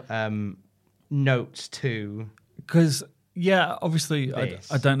more notes to. Because, obviously,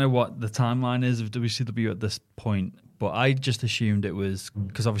 I don't know what the timeline is of WCW at this point, but I just assumed it was,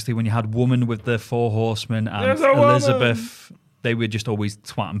 because obviously when you had Woman with the 4 Horsemen and Elizabeth, they were just always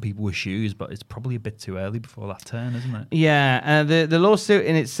twatting people with shoes, but it's probably a bit too early before that turn, isn't it? Yeah, the lawsuit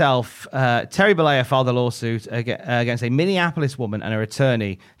in itself, Terry Bollea filed a lawsuit against a Minneapolis woman and her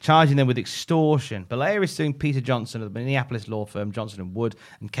attorney, charging them with extortion. Bollea is suing Peter Johnson of the Minneapolis law firm Johnson & Wood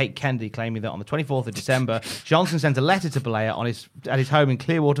and Kate Kennedy, claiming that on the 24th of December, Johnson sent a letter to Bollea at his home in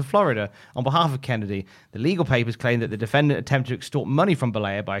Clearwater, Florida, on behalf of Kennedy. The legal papers claim that the defendant attempted to extort money from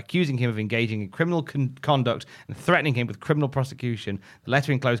Bollea by accusing him of engaging in criminal conduct and threatening him with criminal prosecution. The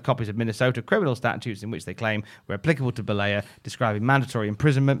letter enclosed copies of Minnesota criminal statutes in which they claim were applicable to Bollea, describing mandatory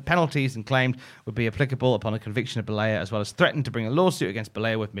imprisonment penalties and claimed would be applicable upon a conviction of Bollea, as well as threatened to bring a lawsuit against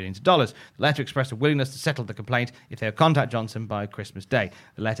Bollea worth millions of dollars. The letter expressed a willingness to settle the complaint if they would contact Johnson by Christmas Day.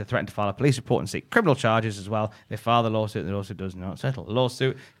 The letter threatened to file a police report and seek criminal charges as well. They file the lawsuit, and the lawsuit does not settle. The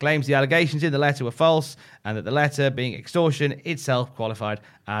lawsuit claims the allegations in the letter were false and that the letter, being extortion, itself qualified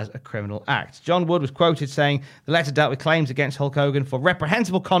as a criminal act. John Wood was quoted saying, the letter dealt with claims against Hulk Hogan for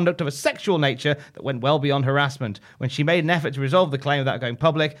reprehensible conduct of a sexual nature that went well beyond harassment. When she made an effort to resolve the claim without going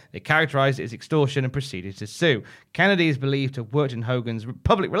public, they characterized it as extortion and proceeded to sue. Kennedy is believed to have worked in Hogan's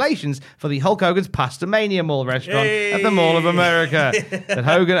public relations for the Hulk Hogan's Pastamania Mall restaurant at the Mall of America that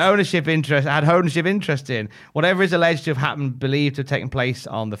Hogan had ownership interest in. Whatever is alleged to have happened, believed to have taken place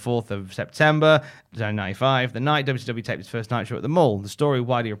on the 4th of September 1995, the night WCW taped its first night show at the mall. The story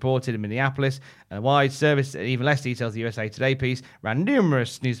widely reported in Minneapolis, and a wide service, and even less details, the USA Today Today piece ran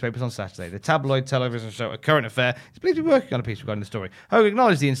numerous newspapers on Saturday. The tabloid television show A Current Affair is believed to be working on a piece regarding the story. Hogan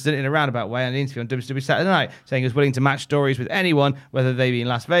acknowledged the incident in a roundabout way in an interview on WWE Saturday Night, saying he was willing to match stories with anyone, whether they be in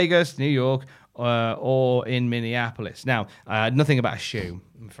Las Vegas, New York, or in Minneapolis. Now, nothing about a shoe,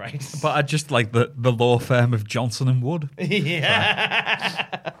 I'm afraid. But I just like the law firm of Johnson and Wood.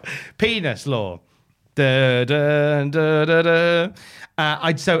 Yeah. Penis law. Da, da, da, da, da.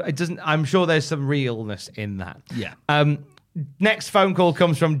 So it doesn't. I'm sure there's some realness in that. Yeah. Next phone call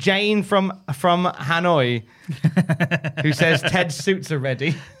comes from Jane from Hanoi, who says Ted's suits are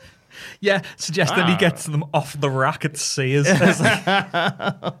ready. Yeah, suggesting he gets them off the rack at Sears.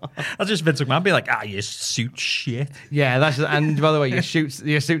 I'll just Vince McMahon be like, your suit shit. Yeah, and by the way,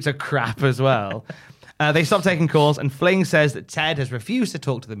 your suits are crap as well. They stopped taking calls, and Fling says that Ted has refused to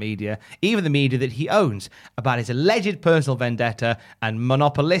talk to the media, even the media that he owns, about his alleged personal vendetta and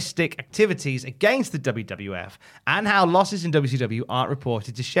monopolistic activities against the WWF, and how losses in WCW aren't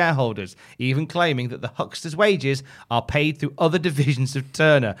reported to shareholders, even claiming that the huckster's wages are paid through other divisions of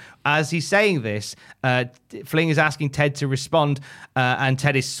Turner. As he's saying this, Fling is asking Ted to respond, and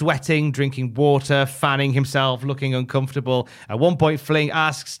Ted is sweating, drinking water, fanning himself, looking uncomfortable. At one point, Fling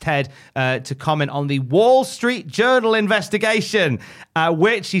asks Ted to comment on the Wall Street Journal investigation,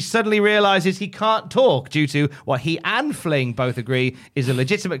 which he suddenly realizes he can't talk due to what he and Fling both agree is a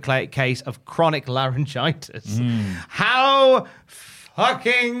legitimate case of chronic laryngitis. How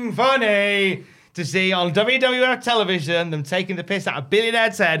fucking funny to see on WWF television them taking the piss out of Billionaire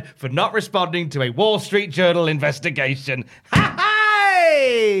Ted for not responding to a Wall Street Journal investigation.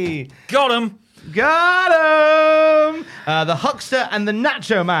 Hey! Got him! Got him! The Huckster and the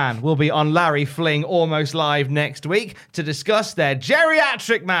Nacho Man will be on Larry Fling Almost Live next week to discuss their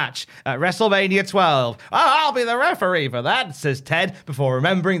geriatric match at WrestleMania 12. Oh, I'll be the referee for that, says Ted, before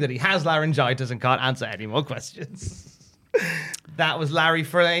remembering that he has laryngitis and can't answer any more questions. That was Larry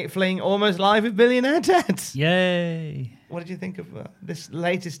Fling Almost Live with Billionaire Ted. Yay. What did you think of this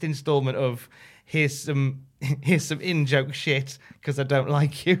latest installment of Here's some in-joke shit because I don't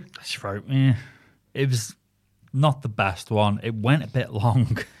like you? That's right. Yeah. It was not the best one. It went a bit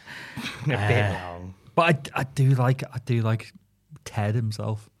long. A bit long. But I do like Ted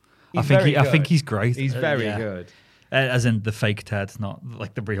himself. I think he's great. He's very good. As in the fake Ted, not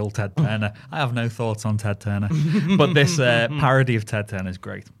like the real Ted Turner. I have no thoughts on Ted Turner. But this parody of Ted Turner is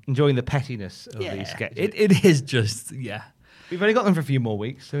great. Enjoying the pettiness of these sketches. It is just, We've only got them for a few more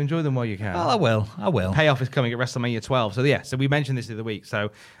weeks, so enjoy them while you can. Oh, I will. Payoff is coming at WrestleMania 12. So we mentioned this the other week.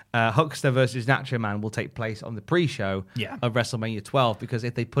 So Huckster versus Nacho Man will take place on the pre-show of WrestleMania 12, because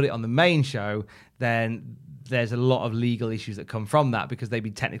if they put it on the main show, then there's a lot of legal issues that come from that, because they'd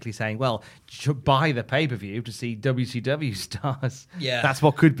be technically saying, well, buy the pay-per-view to see WCW stars. Yeah. That's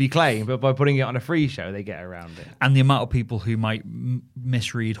what could be claimed, but by putting it on a free show, they get around it. And the amount of people who might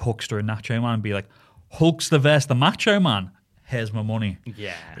misread Huckster and Nacho Man and be like, Hulkster versus the Macho Man. Here's my money.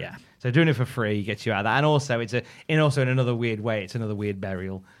 Yeah. So doing it for free gets you out of that. And also, in another weird way, it's another weird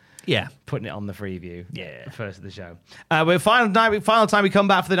burial. Yeah. Putting it on the free view. Yeah. First of the show. We're final time we come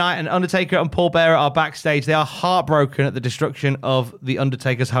back for the night, and Undertaker and Paul Bearer are backstage. They are heartbroken at the destruction of the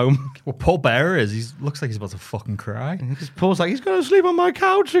Undertaker's home. Well, Paul Bearer is. He looks like he's about to fucking cry. Because Paul's like, he's going to sleep on my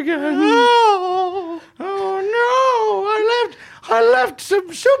couch again. Oh no! I left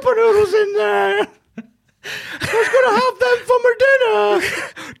some super noodles in there. I was going to have them for my dinner.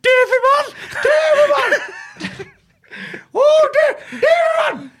 Davey man! Oh, Davey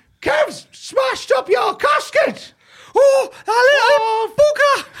man! Kev's smashed up your casket. Oh, that little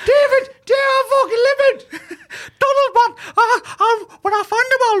fucker. David, dear fucking livid. Donald man, when I find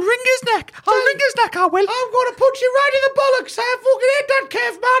him, I'll wring his neck. I will. I'm going to punch you right in the bollocks. I fucking hate that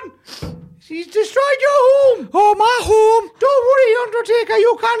Kev, man. He's destroyed your home. Oh, my home. Don't worry, Undertaker.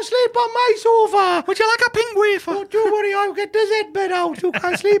 You can sleep on my sofa. Would you like a pink wafer? Don't worry, I'll get the Z bed out. You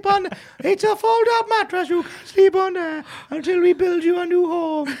can sleep on. It's a fold-up mattress. You can sleep on there until we build you a new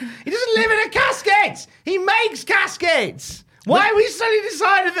home. He doesn't live in a casket. He makes caskets. Why have we suddenly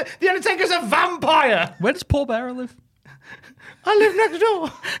decided that the Undertaker's a vampire? Where does Paul Bearer live? I live next door.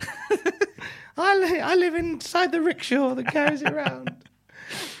 I live inside the rickshaw that carries it around.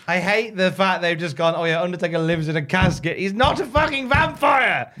 I hate the fact they've just gone, oh yeah, Undertaker lives in a casket. He's not a fucking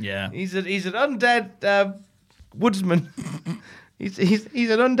vampire. Yeah. He's an undead woodsman. he's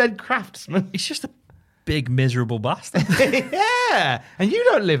an undead craftsman. He's just a big miserable bastard. Yeah. And you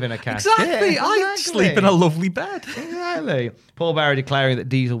don't live in a casket. Exactly. I sleep in a lovely bed. Exactly. Paul Bearer declaring that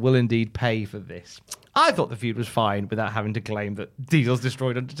Diesel will indeed pay for this. I thought the feud was fine without having to claim that Diesel's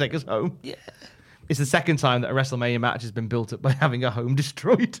destroyed Undertaker's home. Yeah. It's the second time that a WrestleMania match has been built up by having a home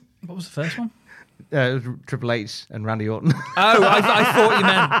destroyed. What was the first one? Triple H and Randy Orton. I thought you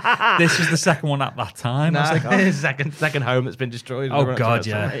meant this was the second one at that time. I was like, second home that's been destroyed. Oh God,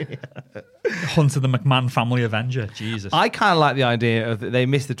 yeah. Hunter the McMahon family Avenger. Jesus. I kind of like the idea of they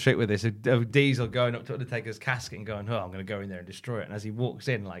missed the trick with this of Diesel going up to Undertaker's casket and going, "Oh, I'm going to go in there and destroy it." And as he walks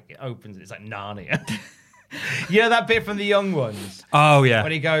in, like it opens, it's like Narnia. You know that bit from the Young Ones? Oh yeah.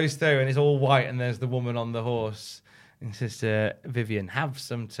 When he goes through and it's all white and there's the woman on the horse. And says to Vivian, "Have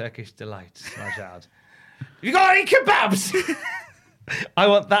some Turkish delights, my child. Have you got any kebabs?" I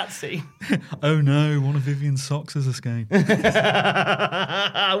want that scene. Oh no, one of Vivian's socks has escaped.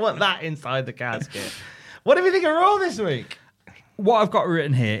 I want that inside the casket. What do you think of Raw this week? What I've got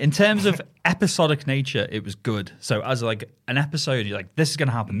written here, in terms of episodic nature, it was good. So as like an episode, you're like, this is going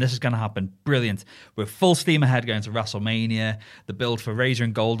to happen, this is going to happen. Brilliant. We're full steam ahead going to WrestleMania. The build for Razor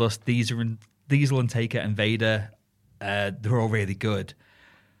and Goldust, Diesel and Taker and Vader, they're all really good.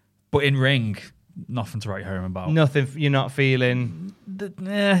 But in ring, nothing to write home about. Nothing you're not feeling.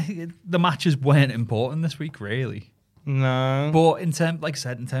 The matches weren't important this week, really. No. But like I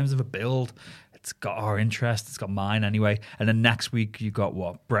said, in terms of a build, it's got our interest. It's got mine anyway. And then next week you got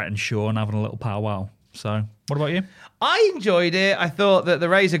what? Brett and Sean having a little powwow. So, what about you? I enjoyed it. I thought that the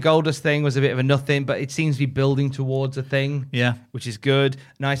Razor Goldust thing was a bit of a nothing, but it seems to be building towards a thing. Yeah. Which is good.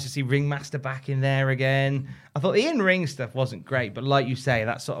 Nice to see Ringmaster back in there again. I thought the in-ring stuff wasn't great, but like you say,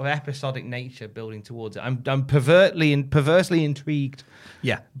 that sort of episodic nature building towards it. I'm perversely intrigued.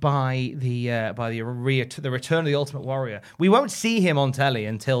 Yeah. By the return of the Ultimate Warrior. We won't see him on telly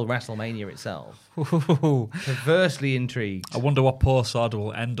until WrestleMania itself. Perversely intrigued. I wonder what poor sod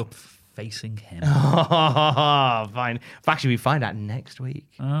will end up facing him. Fine. Actually, we find out next week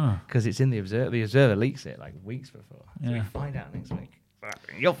because it's in the Observer. The Observer leaks it like weeks before. So we find out next week.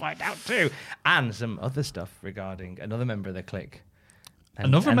 You'll find out too, and some other stuff regarding another member of the Clique.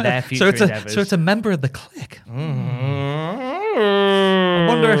 Their future endeavors. So it's a member of the Clique. I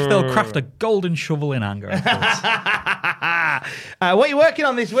wonder if they'll craft a golden shovel in anger. What are you working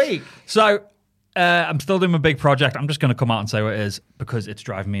on this week? So I'm still doing a big project. I'm just going to come out and say what it is because it's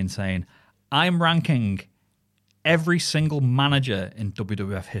driving me insane. I'm ranking every single manager in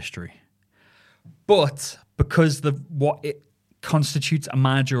WWF history. But because what it constitutes a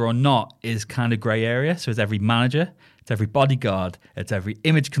manager or not is kind of grey area. So it's every manager, it's every bodyguard, it's every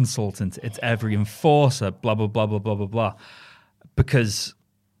image consultant, it's every enforcer, blah, blah, blah, blah, blah, blah, blah. Because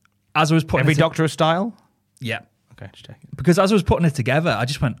as I was putting every Doctor of Style? Yeah. Okay, just checking. Because as I was putting it together, I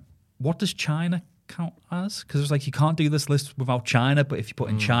just went, what does China count as? Because it was like, you can't do this list without China, but if you put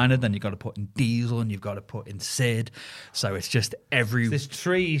in China, then you've got to put in Diesel and you've got to put in Sid. So it's just every... This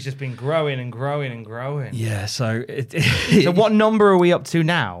tree's just been growing and growing and growing. Yeah, so... So what number are we up to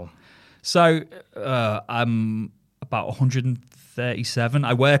now? So I'm about 137.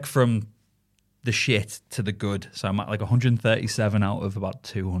 I work from the shit to the good. So I'm at like 137 out of about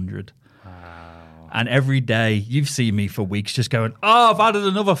 200. And every day, you've seen me for weeks just going, I've added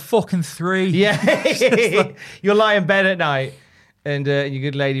another fucking 3. Yeah. You'll lie in bed at night and your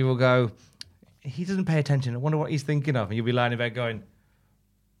good lady will go, he doesn't pay attention. I wonder what he's thinking of. And you'll be lying in bed going,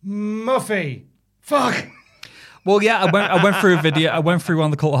 Muffy, fuck. Well, yeah, I went through a video. I went through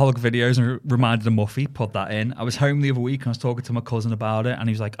one of the Cultaholic videos and reminded of Muffy, put that in. I was home the other week and I was talking to my cousin about it. And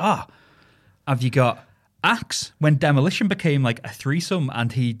he was like, have you got... Axe, when Demolition became like a threesome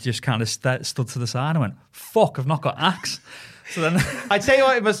and he just kind of stood to the side and went, fuck, I've not got Axe. So then I tell you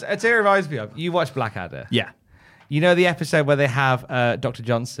what, it reminds me of. You watch Blackadder. Yeah. You know the episode where they have Dr.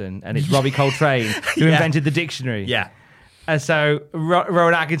 Johnson and it's Robbie Coltrane who invented the dictionary? Yeah. And so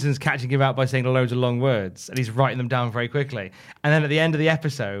Rowan Atkinson's catching him out by saying loads of long words and he's writing them down very quickly. And then at the end of the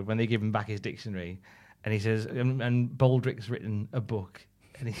episode, when they give him back his dictionary and he says, and Baldrick's written a book.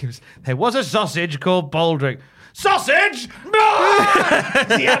 And he goes, there was a sausage called Baldrick. Sausage? No!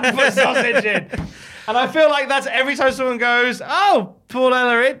 He hadn't put sausage in. And I feel like that's every time someone goes, oh, Paul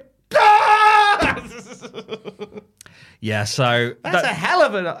Ellering. Yeah, so that's a hell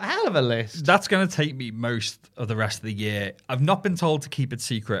of a list. That's going to take me most of the rest of the year. I've not been told to keep it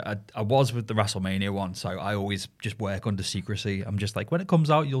secret. I was with the WrestleMania one, so I always just work under secrecy. I'm just like, when it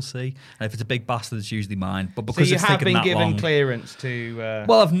comes out, you'll see. And if it's a big bastard, it's usually mine. But because so you it's have taken been that given long, clearance to.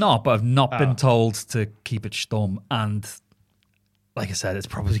 Well, I've not, but I've not been told to keep it stum. And like I said, it's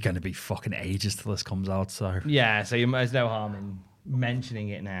probably going to be fucking ages till this comes out. So yeah, so there's no harm in. mentioning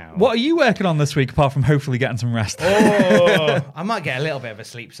it now. What are you working on this week, apart from hopefully getting some rest? I might get a little bit of a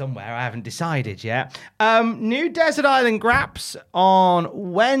sleep somewhere. I haven't decided yet. New Desert Island Graps on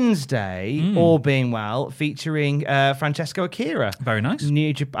Wednesday, all being well, featuring Francesco Akira. Very nice.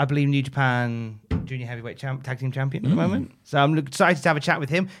 I believe New Japan Junior Heavyweight Tag Team Champion at the moment. So I'm excited to have a chat with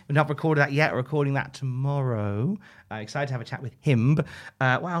him. We've not recorded that yet. We're recording that tomorrow. Excited to have a chat with him.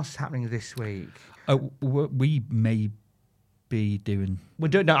 What else is happening this week? We may be doing. We're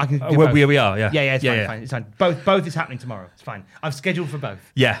doing. No, I can. Do we are. Yeah. Yeah. It's fine. It's fine. Both is happening tomorrow. It's fine. I've scheduled for both.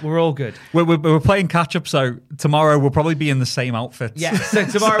 Yeah, we're all good. We're playing catch up. So tomorrow we'll probably be in the same outfits. Yeah. So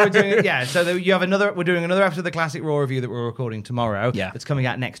tomorrow we're doing. Yeah. So you have another. We're doing another episode of the Classic Raw review that we're recording tomorrow. Yeah. That's coming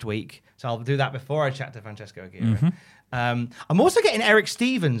out next week. So I'll do that before I chat to Francesco Aguirre. I'm also getting Eric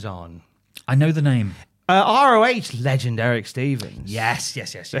Stevens on. I know the name. ROH legend Eric Stevens. Yes.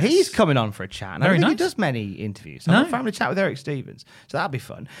 So he's coming on for a chat. And I don't think he does many interviews. So No. I'm having a chat with Eric Stevens. So that'll be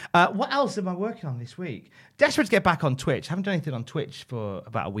fun. What else am I working on this week? Desperate to get back on Twitch. Haven't done anything on Twitch for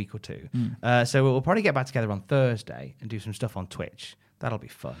about a week or two. So we'll probably get back together on Thursday and do some stuff on Twitch. That'll be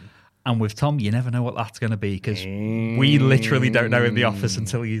fun. And with Tom, you never know what that's going to be because we literally don't know in the office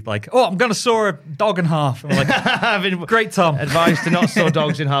until he's like, oh, I'm going to saw a dog in half. And we're like, great, Tom. Advised to not saw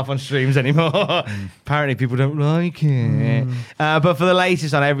dogs in half on streams anymore. Apparently people don't like it. But for the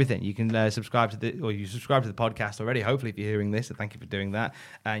latest on everything, you can subscribe to the podcast already, hopefully, if you're hearing this. So thank you for doing that.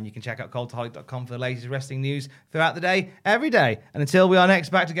 And you can check out cultaholic.com for the latest wrestling news throughout the day, every day. And until we are next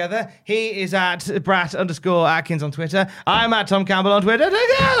back together, he is at Brat_Atkins on Twitter. I'm at Tom Campbell on Twitter.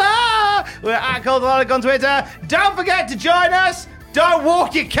 Together! We're at Cultaholic on Twitter. Don't forget to join us. Don't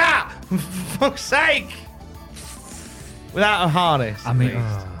walk your cat, for fuck's sake. Without a harness. I mean,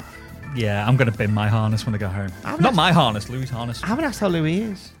 yeah, I'm going to bin my harness when I go home. Not my harness, Louis' harness. I haven't asked how Louis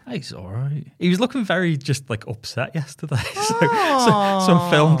is. He's all right. He was looking very just like upset yesterday. So I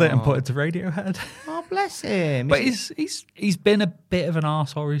filmed it and put it to Radiohead. Oh, bless him. But he's been a bit of an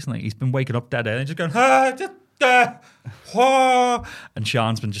arsehole recently. He's been waking up dead early and just going, and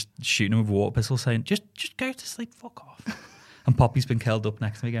Sean's been just shooting him with a water pistol saying, just go to sleep, fuck off. And Poppy's been curled up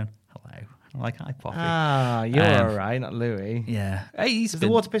next to me going, hello. I'm like, hi, Poppy. You're all right, not Louis. Yeah. Does the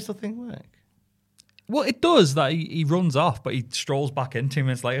water pistol thing work? Well, it does. That he runs off, but he strolls back in 2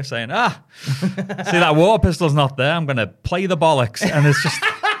 minutes later saying, see, that water pistol's not there. I'm going to play the bollocks. And it's just...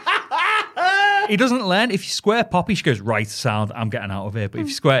 He doesn't learn. If you square Poppy, she goes, right, sound, I'm getting out of here. But if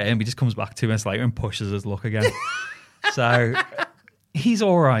you square him, he just comes back 2 minutes later and pushes his luck again. So he's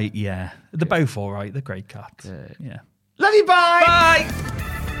all right, yeah. They're both all right. They're great cats. Good. Yeah. Love you, bye! Bye!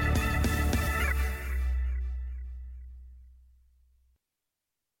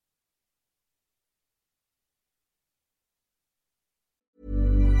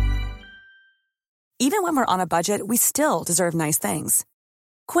 Even when we're on a budget, we still deserve nice things.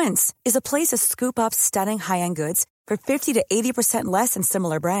 Quince is a place to scoop up stunning high-end goods for 50 to 80% less than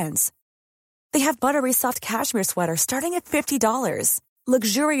similar brands. They have buttery soft cashmere sweaters starting at $50,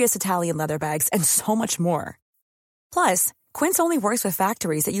 luxurious Italian leather bags, and so much more. Plus, Quince only works with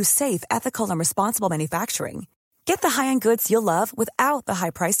factories that use safe, ethical, and responsible manufacturing. Get the high-end goods you'll love without the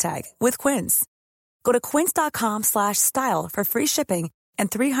high price tag with Quince. Go to quince.com/style for free shipping and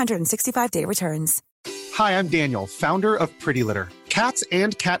 365-day returns. Hi, I'm Daniel, founder of Pretty Litter. Cats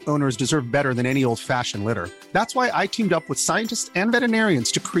and cat owners deserve better than any old-fashioned litter. That's why I teamed up with scientists and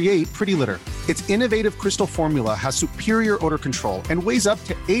veterinarians to create Pretty Litter. Its innovative crystal formula has superior odor control and weighs up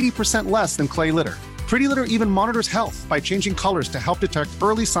to 80% less than clay litter. Pretty Litter even monitors health by changing colors to help detect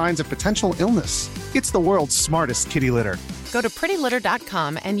early signs of potential illness. It's the world's smartest kitty litter. Go to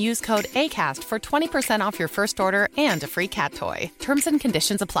prettylitter.com and use code ACAST for 20% off your first order and a free cat toy. Terms and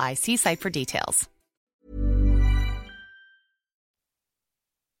conditions apply. See site for details.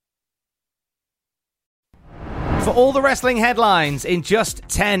 For all the wrestling headlines in just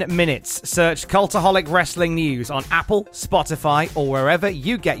 10 minutes, search Cultaholic Wrestling News on Apple, Spotify, or wherever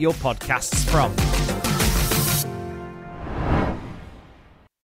you get your podcasts from.